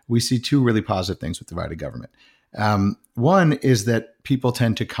speaking, we see two really positive things with divided government. One is that people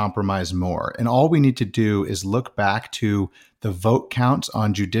tend to compromise more, and all we need to do is look back to the vote counts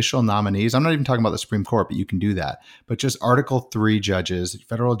on judicial nominees. I'm not even talking about the Supreme Court, but you can do that. But just Article 3 judges,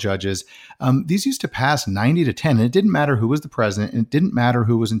 federal judges, these used to pass 90-10, and it didn't matter who was the president, and it didn't matter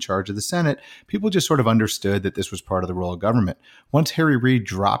who was in charge of the Senate. People just sort of understood that this was part of the role of government. Once Harry Reid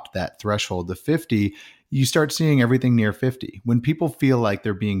dropped that threshold to 50, you start seeing everything near 50. When people feel like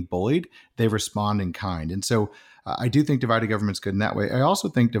they're being bullied, they respond in kind. And so I do think divided government's good in that way. I also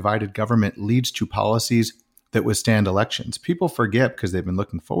think divided government leads to policies that withstand elections. People forget, because they've been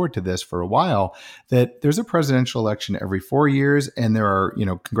looking forward to this for a while, that there's a presidential election every 4 years, and there are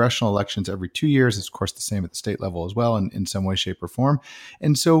congressional elections every 2 years. It's of course the same at the state level as well in some way, shape, or form.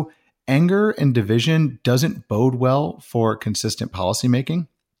 And so anger and division doesn't bode well for consistent policymaking.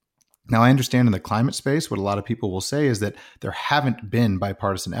 Now, I understand in the climate space, what a lot of people will say is that there haven't been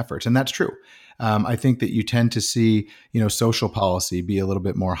bipartisan efforts, and that's true. I think that you tend to see, social policy be a little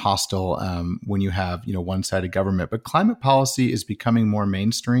bit more hostile when you have, one-sided government. But climate policy is becoming more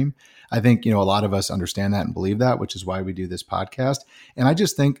mainstream. I think, a lot of us understand that and believe that, which is why we do this podcast. And I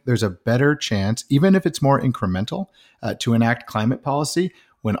just think there's a better chance, even if it's more incremental, to enact climate policy.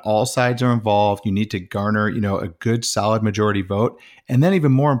 When all sides are involved, you need to garner, a good solid majority vote. And then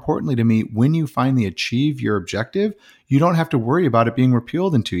even more importantly to me, when you finally achieve your objective, you don't have to worry about it being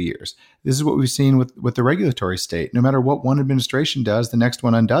repealed in 2 years. This is what we've seen with the regulatory state. No matter what one administration does, the next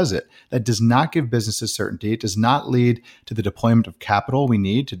one undoes it. That does not give businesses certainty. It does not lead to the deployment of capital we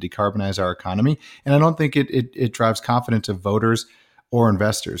need to decarbonize our economy. And I don't think it drives confidence of voters or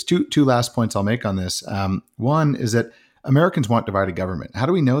investors. Two last points I'll make on this. One is that Americans want divided government. How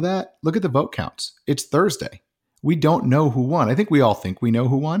do we know that? Look at the vote counts. It's Thursday. We don't know who won. I think we all think we know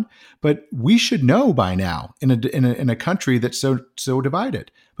who won, but we should know by now in a country that's so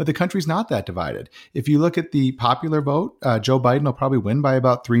divided. But the country's not that divided. If you look at the popular vote, Joe Biden will probably win by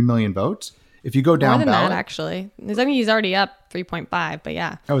about 3 million votes. If you go down more than ballot, that, actually, I think he's already up 3.5. But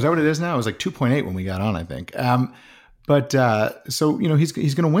yeah. Oh, is that what it is now? It was like 2.8 when we got on, I think. But so, he's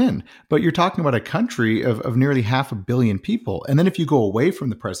going to win. But you're talking about a country of nearly 500 million people. And then if you go away from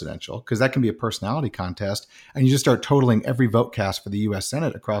the presidential, because that can be a personality contest, and you just start totaling every vote cast for the U.S.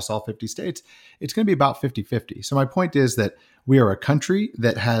 Senate across all 50 states, it's going to be about 50-50. So my point is that we are a country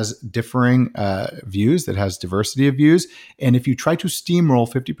that has differing views, that has diversity of views. And if you try to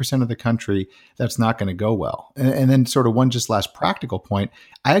steamroll 50% of the country, that's not going to go well. And then sort of one just last practical point,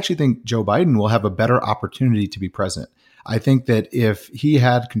 I actually think Joe Biden will have a better opportunity to be president. I think that if he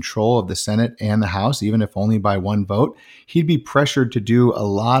had control of the Senate and the House, even if only by one vote, he'd be pressured to do a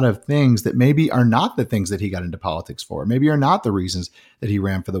lot of things that maybe are not the things that he got into politics for, maybe are not the reasons that he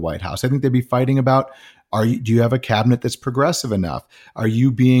ran for the White House. I think they'd be fighting about, do you have a cabinet that's progressive enough? Are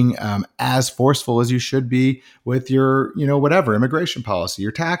you being as forceful as you should be with your, whatever, immigration policy,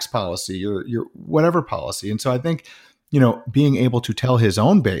 your tax policy, your whatever policy? And so I think, being able to tell his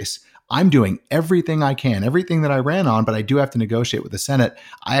own base, I'm doing everything I can, everything that I ran on, but I do have to negotiate with the Senate,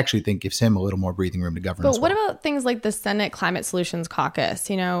 I actually think gives him a little more breathing room to govern. But what about things like the Senate Climate Solutions Caucus?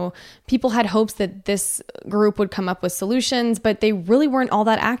 People had hopes that this group would come up with solutions, but they really weren't all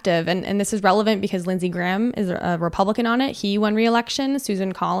that active. And this is relevant because Lindsey Graham is a Republican on it. He won re-election.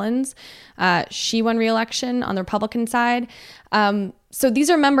 Susan Collins, she won re-election on the Republican side. So these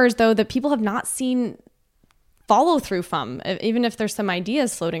are members, though, that people have not seen follow through from, even if there's some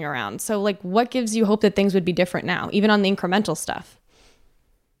ideas floating around. So what gives you hope that things would be different now, even on the incremental stuff?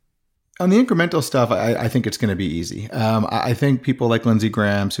 On the incremental stuff, I think it's going to be easy. I think people like Lindsey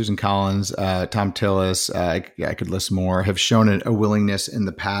Graham, Susan Collins, Tom Tillis, I could list more, have shown a willingness in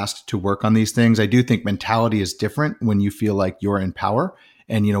the past to work on these things. I do think mentality is different when you feel like you're in power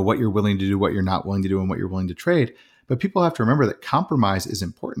and what you're willing to do, what you're not willing to do, and what you're willing to trade. But people have to remember that compromise is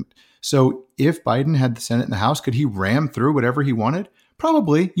important. So if Biden had the Senate and the House, could he ram through whatever he wanted?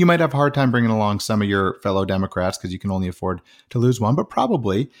 Probably. You might have a hard time bringing along some of your fellow Democrats because you can only afford to lose one, but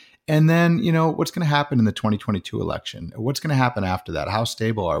probably. And then, what's going to happen in the 2022 election? What's going to happen after that? How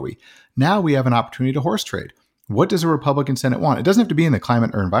stable are we? Now we have an opportunity to horse trade. What does a Republican Senate want? It doesn't have to be in the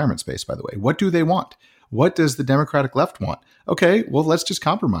climate or environment space, by the way. What do they want? What does the Democratic left want? Okay, well, let's just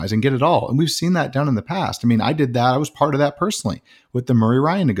compromise and get it all. And we've seen that done in the past. I mean, I did that. I was part of that personally with the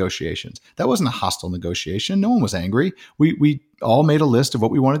Murray-Ryan negotiations. That wasn't a hostile negotiation. No one was angry. We all made a list of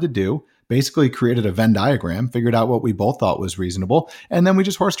what we wanted to do, basically created a Venn diagram, figured out what we both thought was reasonable, and then we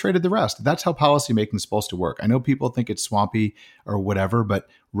just horse traded the rest. That's how policymaking is supposed to work. I know people think it's swampy or whatever, but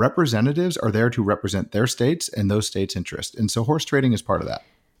representatives are there to represent their states and those states' interests. And so horse trading is part of that.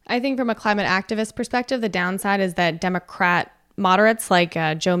 I think from a climate activist perspective, the downside is that Democrat moderates like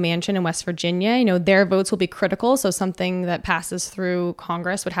Joe Manchin in West Virginia, their votes will be critical. So something that passes through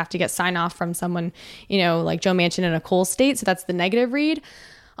Congress would have to get sign off from someone, like Joe Manchin in a coal state. So that's the negative read.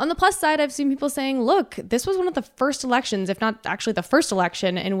 On the plus side, I've seen people saying, look, this was one of the first elections, if not actually the first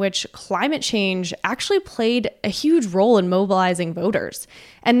election, in which climate change actually played a huge role in mobilizing voters.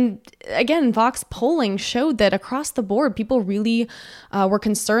 And again, Vox polling showed that across the board, people really were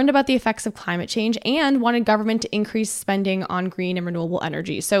concerned about the effects of climate change and wanted government to increase spending on green and renewable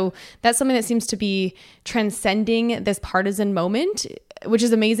energy. So that's something that seems to be transcending this partisan moment, which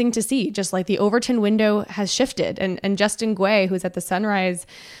is amazing to see. Just like the Overton window has shifted. And Justin Guay, who's at the Sunrise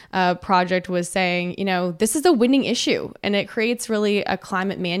Project, was saying, this is a winning issue. And it creates really a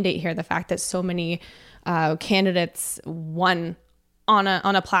climate mandate here. The fact that so many candidates won on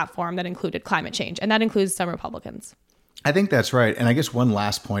a platform that included climate change. And that includes some Republicans. I think that's right. And I guess one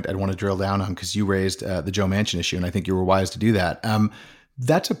last point I'd want to drill down on, because you raised the Joe Manchin issue, and I think you were wise to do that.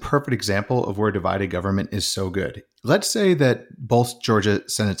 That's a perfect example of where divided government is so good. Let's say that both Georgia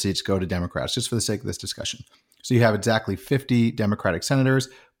Senate seats go to Democrats, just for the sake of this discussion. So you have exactly 50 Democratic senators,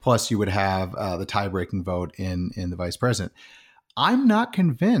 plus you would have the tie-breaking vote in the vice president. I'm not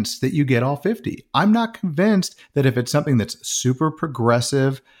convinced that you get all 50. I'm not convinced that if it's something that's super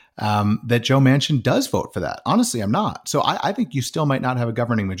progressive, that Joe Manchin does vote for that. Honestly, I'm not. So I think you still might not have a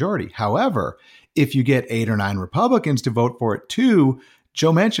governing majority. However, if you get 8 or 9 Republicans to vote for it too,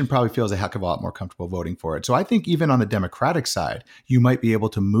 Joe Manchin probably feels a heck of a lot more comfortable voting for it. So I think even on the Democratic side, you might be able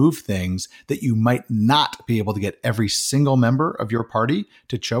to move things that you might not be able to get every single member of your party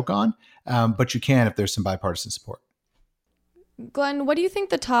to choke on, but you can if there's some bipartisan support. Glenn, what do you think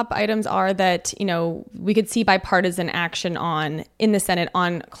the top items are that, we could see bipartisan action on in the Senate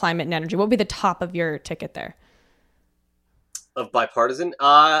on climate and energy? What would be the top of your ticket there? Of bipartisan?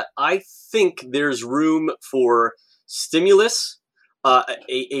 I think there's room for stimulus,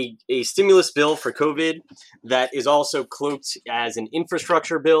 a stimulus bill for COVID that is also cloaked as an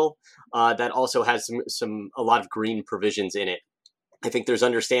infrastructure bill that also has a lot of green provisions in it. I think there's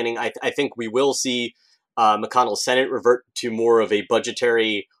understanding. I think we will see McConnell's Senate revert to more of a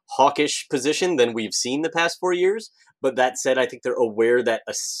budgetary hawkish position than we've seen the past 4 years. But that said, I think they're aware that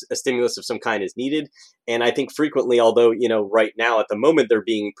a stimulus of some kind is needed. And I think frequently, although, right now at the moment, they're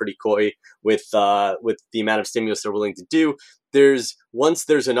being pretty coy with the amount of stimulus they're willing to do. Once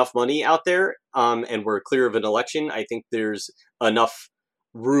there's enough money out there and we're clear of an election, I think there's enough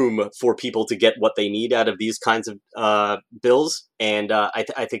room for people to get what they need out of these kinds of bills, and I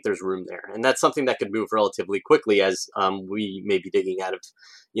think there's room there, and that's something that could move relatively quickly as we may be digging out of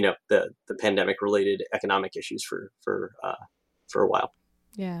the pandemic related economic issues for a while.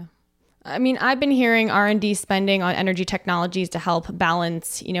 Yeah. I mean, I've been hearing R&D spending on energy technologies to help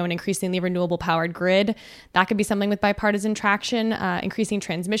balance, an increasingly renewable powered grid. That could be something with bipartisan traction, increasing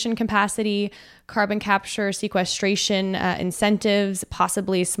transmission capacity, carbon capture, sequestration incentives,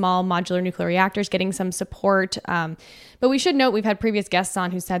 possibly small modular nuclear reactors getting some support. But we should note we've had previous guests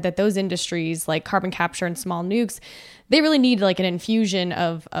on who said that those industries like carbon capture and small nukes, they really need like an infusion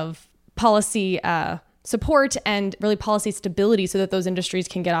of policy support and really policy stability so that those industries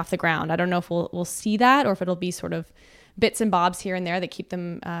can get off the ground. I don't know if we'll see that or if it'll be sort of bits and bobs here and there that keep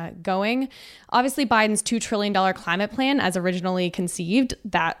them going. Obviously, Biden's $2 trillion climate plan, as originally conceived,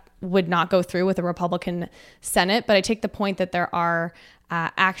 that would not go through with a Republican Senate. But I take the point that there are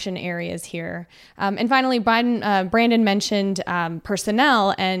action areas here. And finally, Brandon mentioned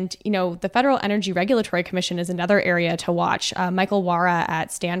personnel, and the Federal Energy Regulatory Commission is another area to watch. Michael Wara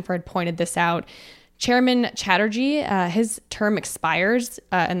at Stanford pointed this out. Chairman Chatterjee, his term expires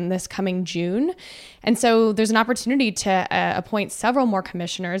in this coming June. And so there's an opportunity to appoint several more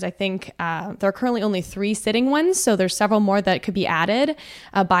commissioners. I think there are currently only 3 sitting ones, so there's several more that could be added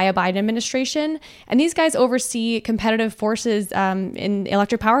by a Biden administration. And these guys oversee competitive forces in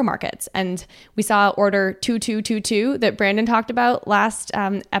electric power markets. And we saw Order 2222 that Brandon talked about last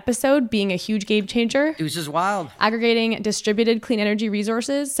episode being a huge game changer. It was just wild. Aggregating distributed clean energy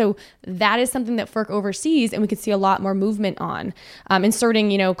resources. So that is something that FERC oversees, and we could see a lot more movement on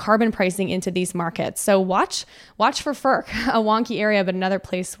inserting, carbon pricing into these markets. So watch for FERC, a wonky area, but another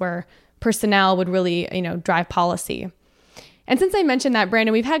place where personnel would really, drive policy. And since I mentioned that,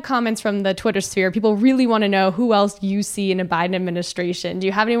 Brandon, we've had comments from the Twitter sphere. People really want to know who else you see in a Biden administration. Do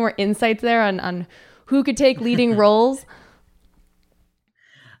you have any more insights there on who could take leading roles?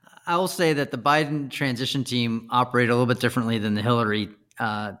 I will say that the Biden transition team operated a little bit differently than the Hillary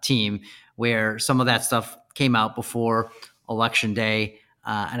team, where some of that stuff came out before Election Day.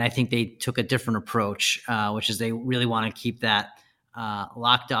 And I think they took a different approach, which is they really want to keep that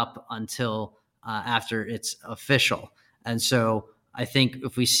locked up until after it's official. And so I think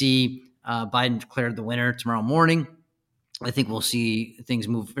if we see Biden declared the winner tomorrow morning, I think we'll see things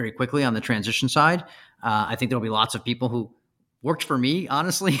move very quickly on the transition side. I think there'll be lots of people who worked for me,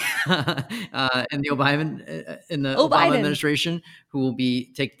 honestly, in the Obama administration, who will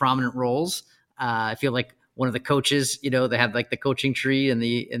take prominent roles. I feel like one of the coaches, they have like the coaching tree in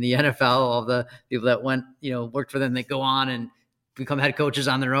the NFL, all the people that went, worked for them, they go on and become head coaches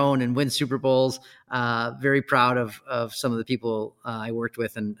on their own and win Super Bowls. Very proud of some of the people I worked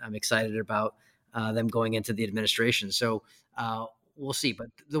with, and I'm excited about them going into the administration. So we'll see. But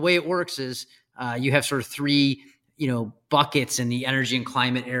the way it works is you have sort of 3, buckets in the energy and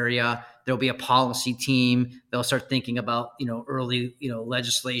climate area. There'll be a policy team. They'll start thinking about, early,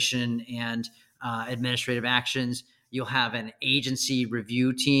 legislation and administrative actions. You'll have an agency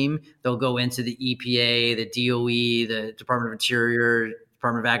review team. They'll go into the EPA, the DOE, the Department of Interior,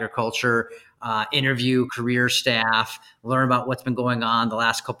 Department of Agriculture, interview career staff, learn about what's been going on the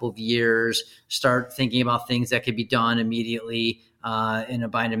last couple of years, start thinking about things that could be done immediately in a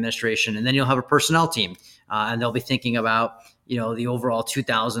Biden administration. And then you'll have a personnel team, and they'll be thinking about, the overall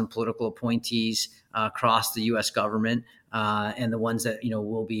 2,000 political appointees across the U.S. government, and the ones that,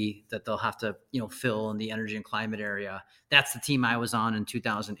 that they'll have to, fill in the energy and climate area. That's the team I was on in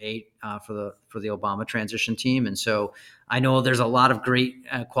 2008 for the Obama transition team. And so I know there's a lot of great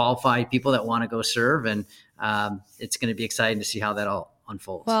qualified people that want to go serve, and it's going to be exciting to see how that all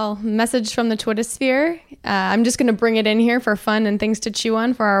unfolds. Well, message from the Twitter sphere. I'm just going to bring it in here for fun and things to chew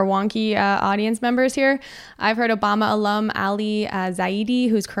on for our wonky audience members here. I've heard Obama alum Ali Zaidi,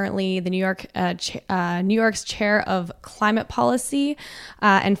 who's currently the New York's chair of climate policy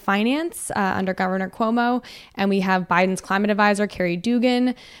and finance under Governor Cuomo. And we have Biden's climate advisor, Carrie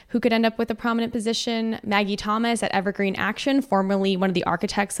Dugan, who could end up with a prominent position. Maggie Thomas at Evergreen Action, formerly one of the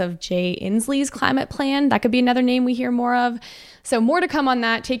architects of Jay Inslee's climate plan. That could be another name we hear more of. So more to come on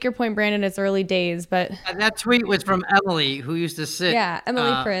that. Take your point, Brandon. It's early days, but that tweet was from Emily, who used to sit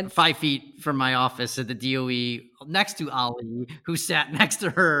Emily Fritz, 5 feet from my office at the DOE next to Ali, who sat next to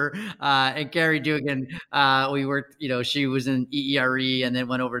her, and Carrie Dugan. We worked, she was in EERE and then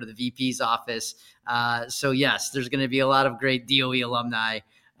went over to the VP's office. So yes, there's going to be a lot of great DOE alumni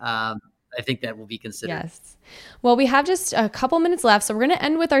I think that will be considered. Yes. Well, we have just a couple minutes left, so we're going to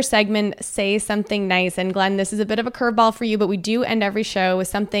end with our segment, Say Something Nice. And Glenn, this is a bit of a curveball for you, but we do end every show with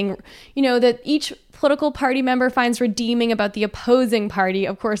something, that each political party member finds redeeming about the opposing party.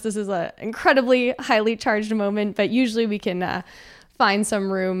 Of course, this is an incredibly highly charged moment, but usually we can find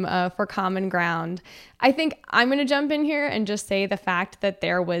some room for common ground. I think I'm going to jump in here and just say the fact that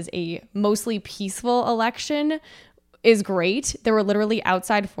there was a mostly peaceful election is great. There were literally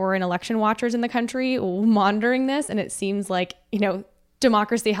outside foreign election watchers in the country monitoring this, and it seems like,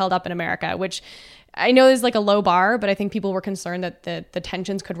 democracy held up in America, which I know is like a low bar, but I think people were concerned that the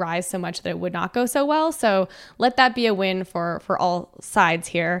tensions could rise so much that it would not go so well. So let that be a win for all sides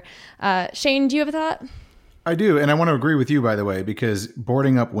here. Shane, do you have a thought? I do. And I want to agree with you, by the way, because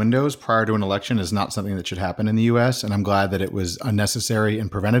boarding up windows prior to an election is not something that should happen in the U.S. And I'm glad that it was unnecessary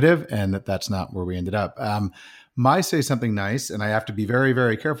and preventative, and that's not where we ended up. My Say Something Nice, and I have to be very,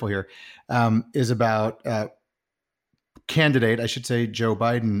 very careful here, is about candidate, I should say, Joe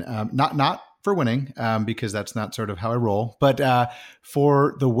Biden, not for winning, because that's not sort of how I roll, but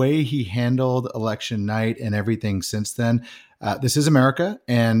for the way he handled election night and everything since then. This is America,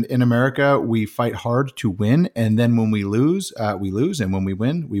 and in America, we fight hard to win, and then when we lose, and when we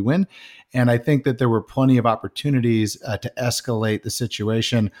win, we win. And I think that there were plenty of opportunities to escalate the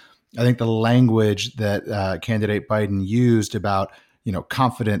situation. I think the language that candidate Biden used about,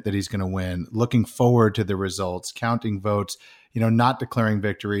 confident that he's going to win, looking forward to the results, counting votes, not declaring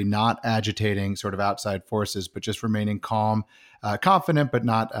victory, not agitating sort of outside forces, but just remaining calm, confident, but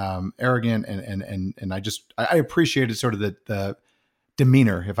not arrogant. And I appreciated sort of the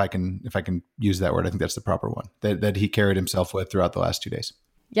demeanor, if I can use that word. I think that's the proper one that he carried himself with throughout the last 2 days.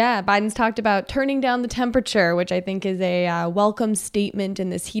 Yeah, Biden's talked about turning down the temperature, which I think is a welcome statement in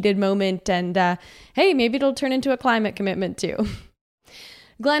this heated moment. And hey, maybe it'll turn into a climate commitment too.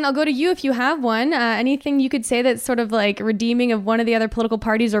 Glenn, I'll go to you if you have one. Anything you could say that's sort of like redeeming of one of the other political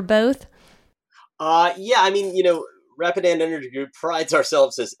parties or both? Yeah, I mean, Rapidan Energy Group prides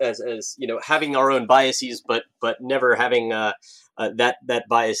ourselves as having our own biases, but never having that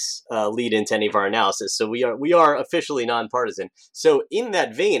bias lead into any of our analysis. So we are officially nonpartisan. So in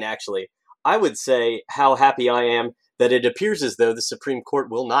that vein, actually, I would say how happy I am that it appears as though the Supreme Court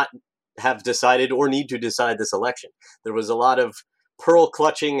will not have decided or need to decide this election. There was a lot of pearl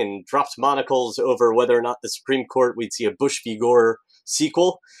clutching and dropped monocles over whether or not the Supreme Court, we'd see a Bush v. Gore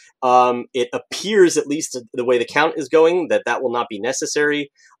sequel. It appears, at least the way the count is going, that will not be necessary.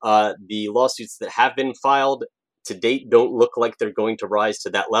 The lawsuits that have been filed to date don't look like they're going to rise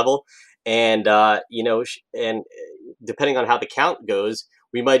to that level. And, and depending on how the count goes,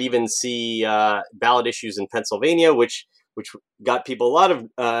 we might even see ballot issues in Pennsylvania, which got people a lot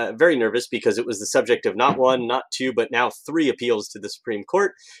of very nervous because it was the subject of not one, not two, but now 3 appeals to the Supreme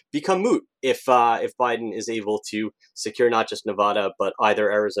Court, become moot if Biden is able to secure not just Nevada but either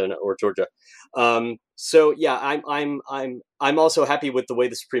Arizona or Georgia. So yeah, I'm also happy with the way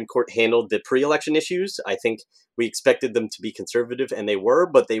the Supreme Court handled the pre-election issues. I think we expected them to be conservative, and they were,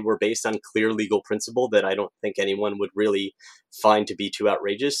 but they were based on clear legal principle that I don't think anyone would really find to be too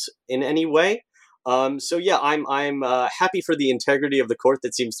outrageous in any way. So yeah, I'm happy for the integrity of the court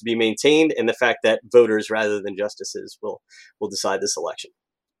that seems to be maintained, and the fact that voters rather than justices will decide this election.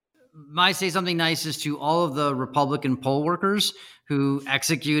 My Say Something Nice is to all of the Republican poll workers who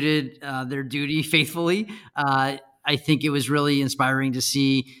executed their duty faithfully. I think it was really inspiring to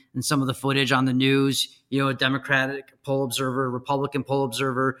see in some of the footage on the news, a Democratic poll observer, Republican poll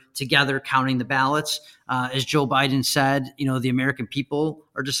observer together counting the ballots. As Joe Biden said, the American people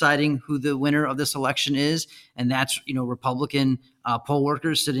are deciding who the winner of this election is. And that's, Republican poll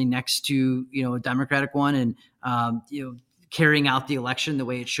workers sitting next to, a Democratic one and, carrying out the election the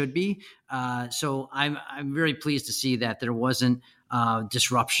way it should be. So I'm very pleased to see that there wasn't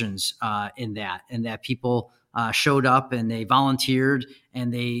disruptions in that, and that people showed up and they volunteered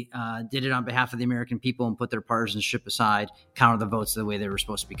and they did it on behalf of the American people and put their partisanship aside, counted the votes the way they were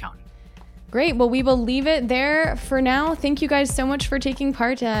supposed to be counted. Great. Well, we will leave it there for now. Thank you guys so much for taking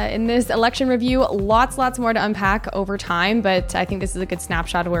part in this election review. Lots more to unpack over time, but I think this is a good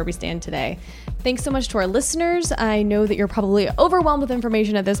snapshot of where we stand today. Thanks so much to our listeners. I know that you're probably overwhelmed with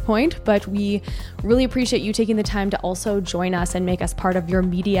information at this point, but we really appreciate you taking the time to also join us and make us part of your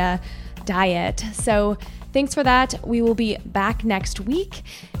media diet. So thanks for that. We will be back next week.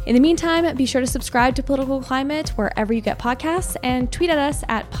 In the meantime, be sure to subscribe to Political Climate wherever you get podcasts and tweet at us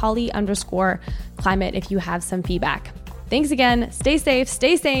at @Polly_climate if you have some feedback. Thanks again. Stay safe,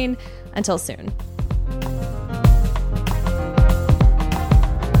 stay sane. Until soon.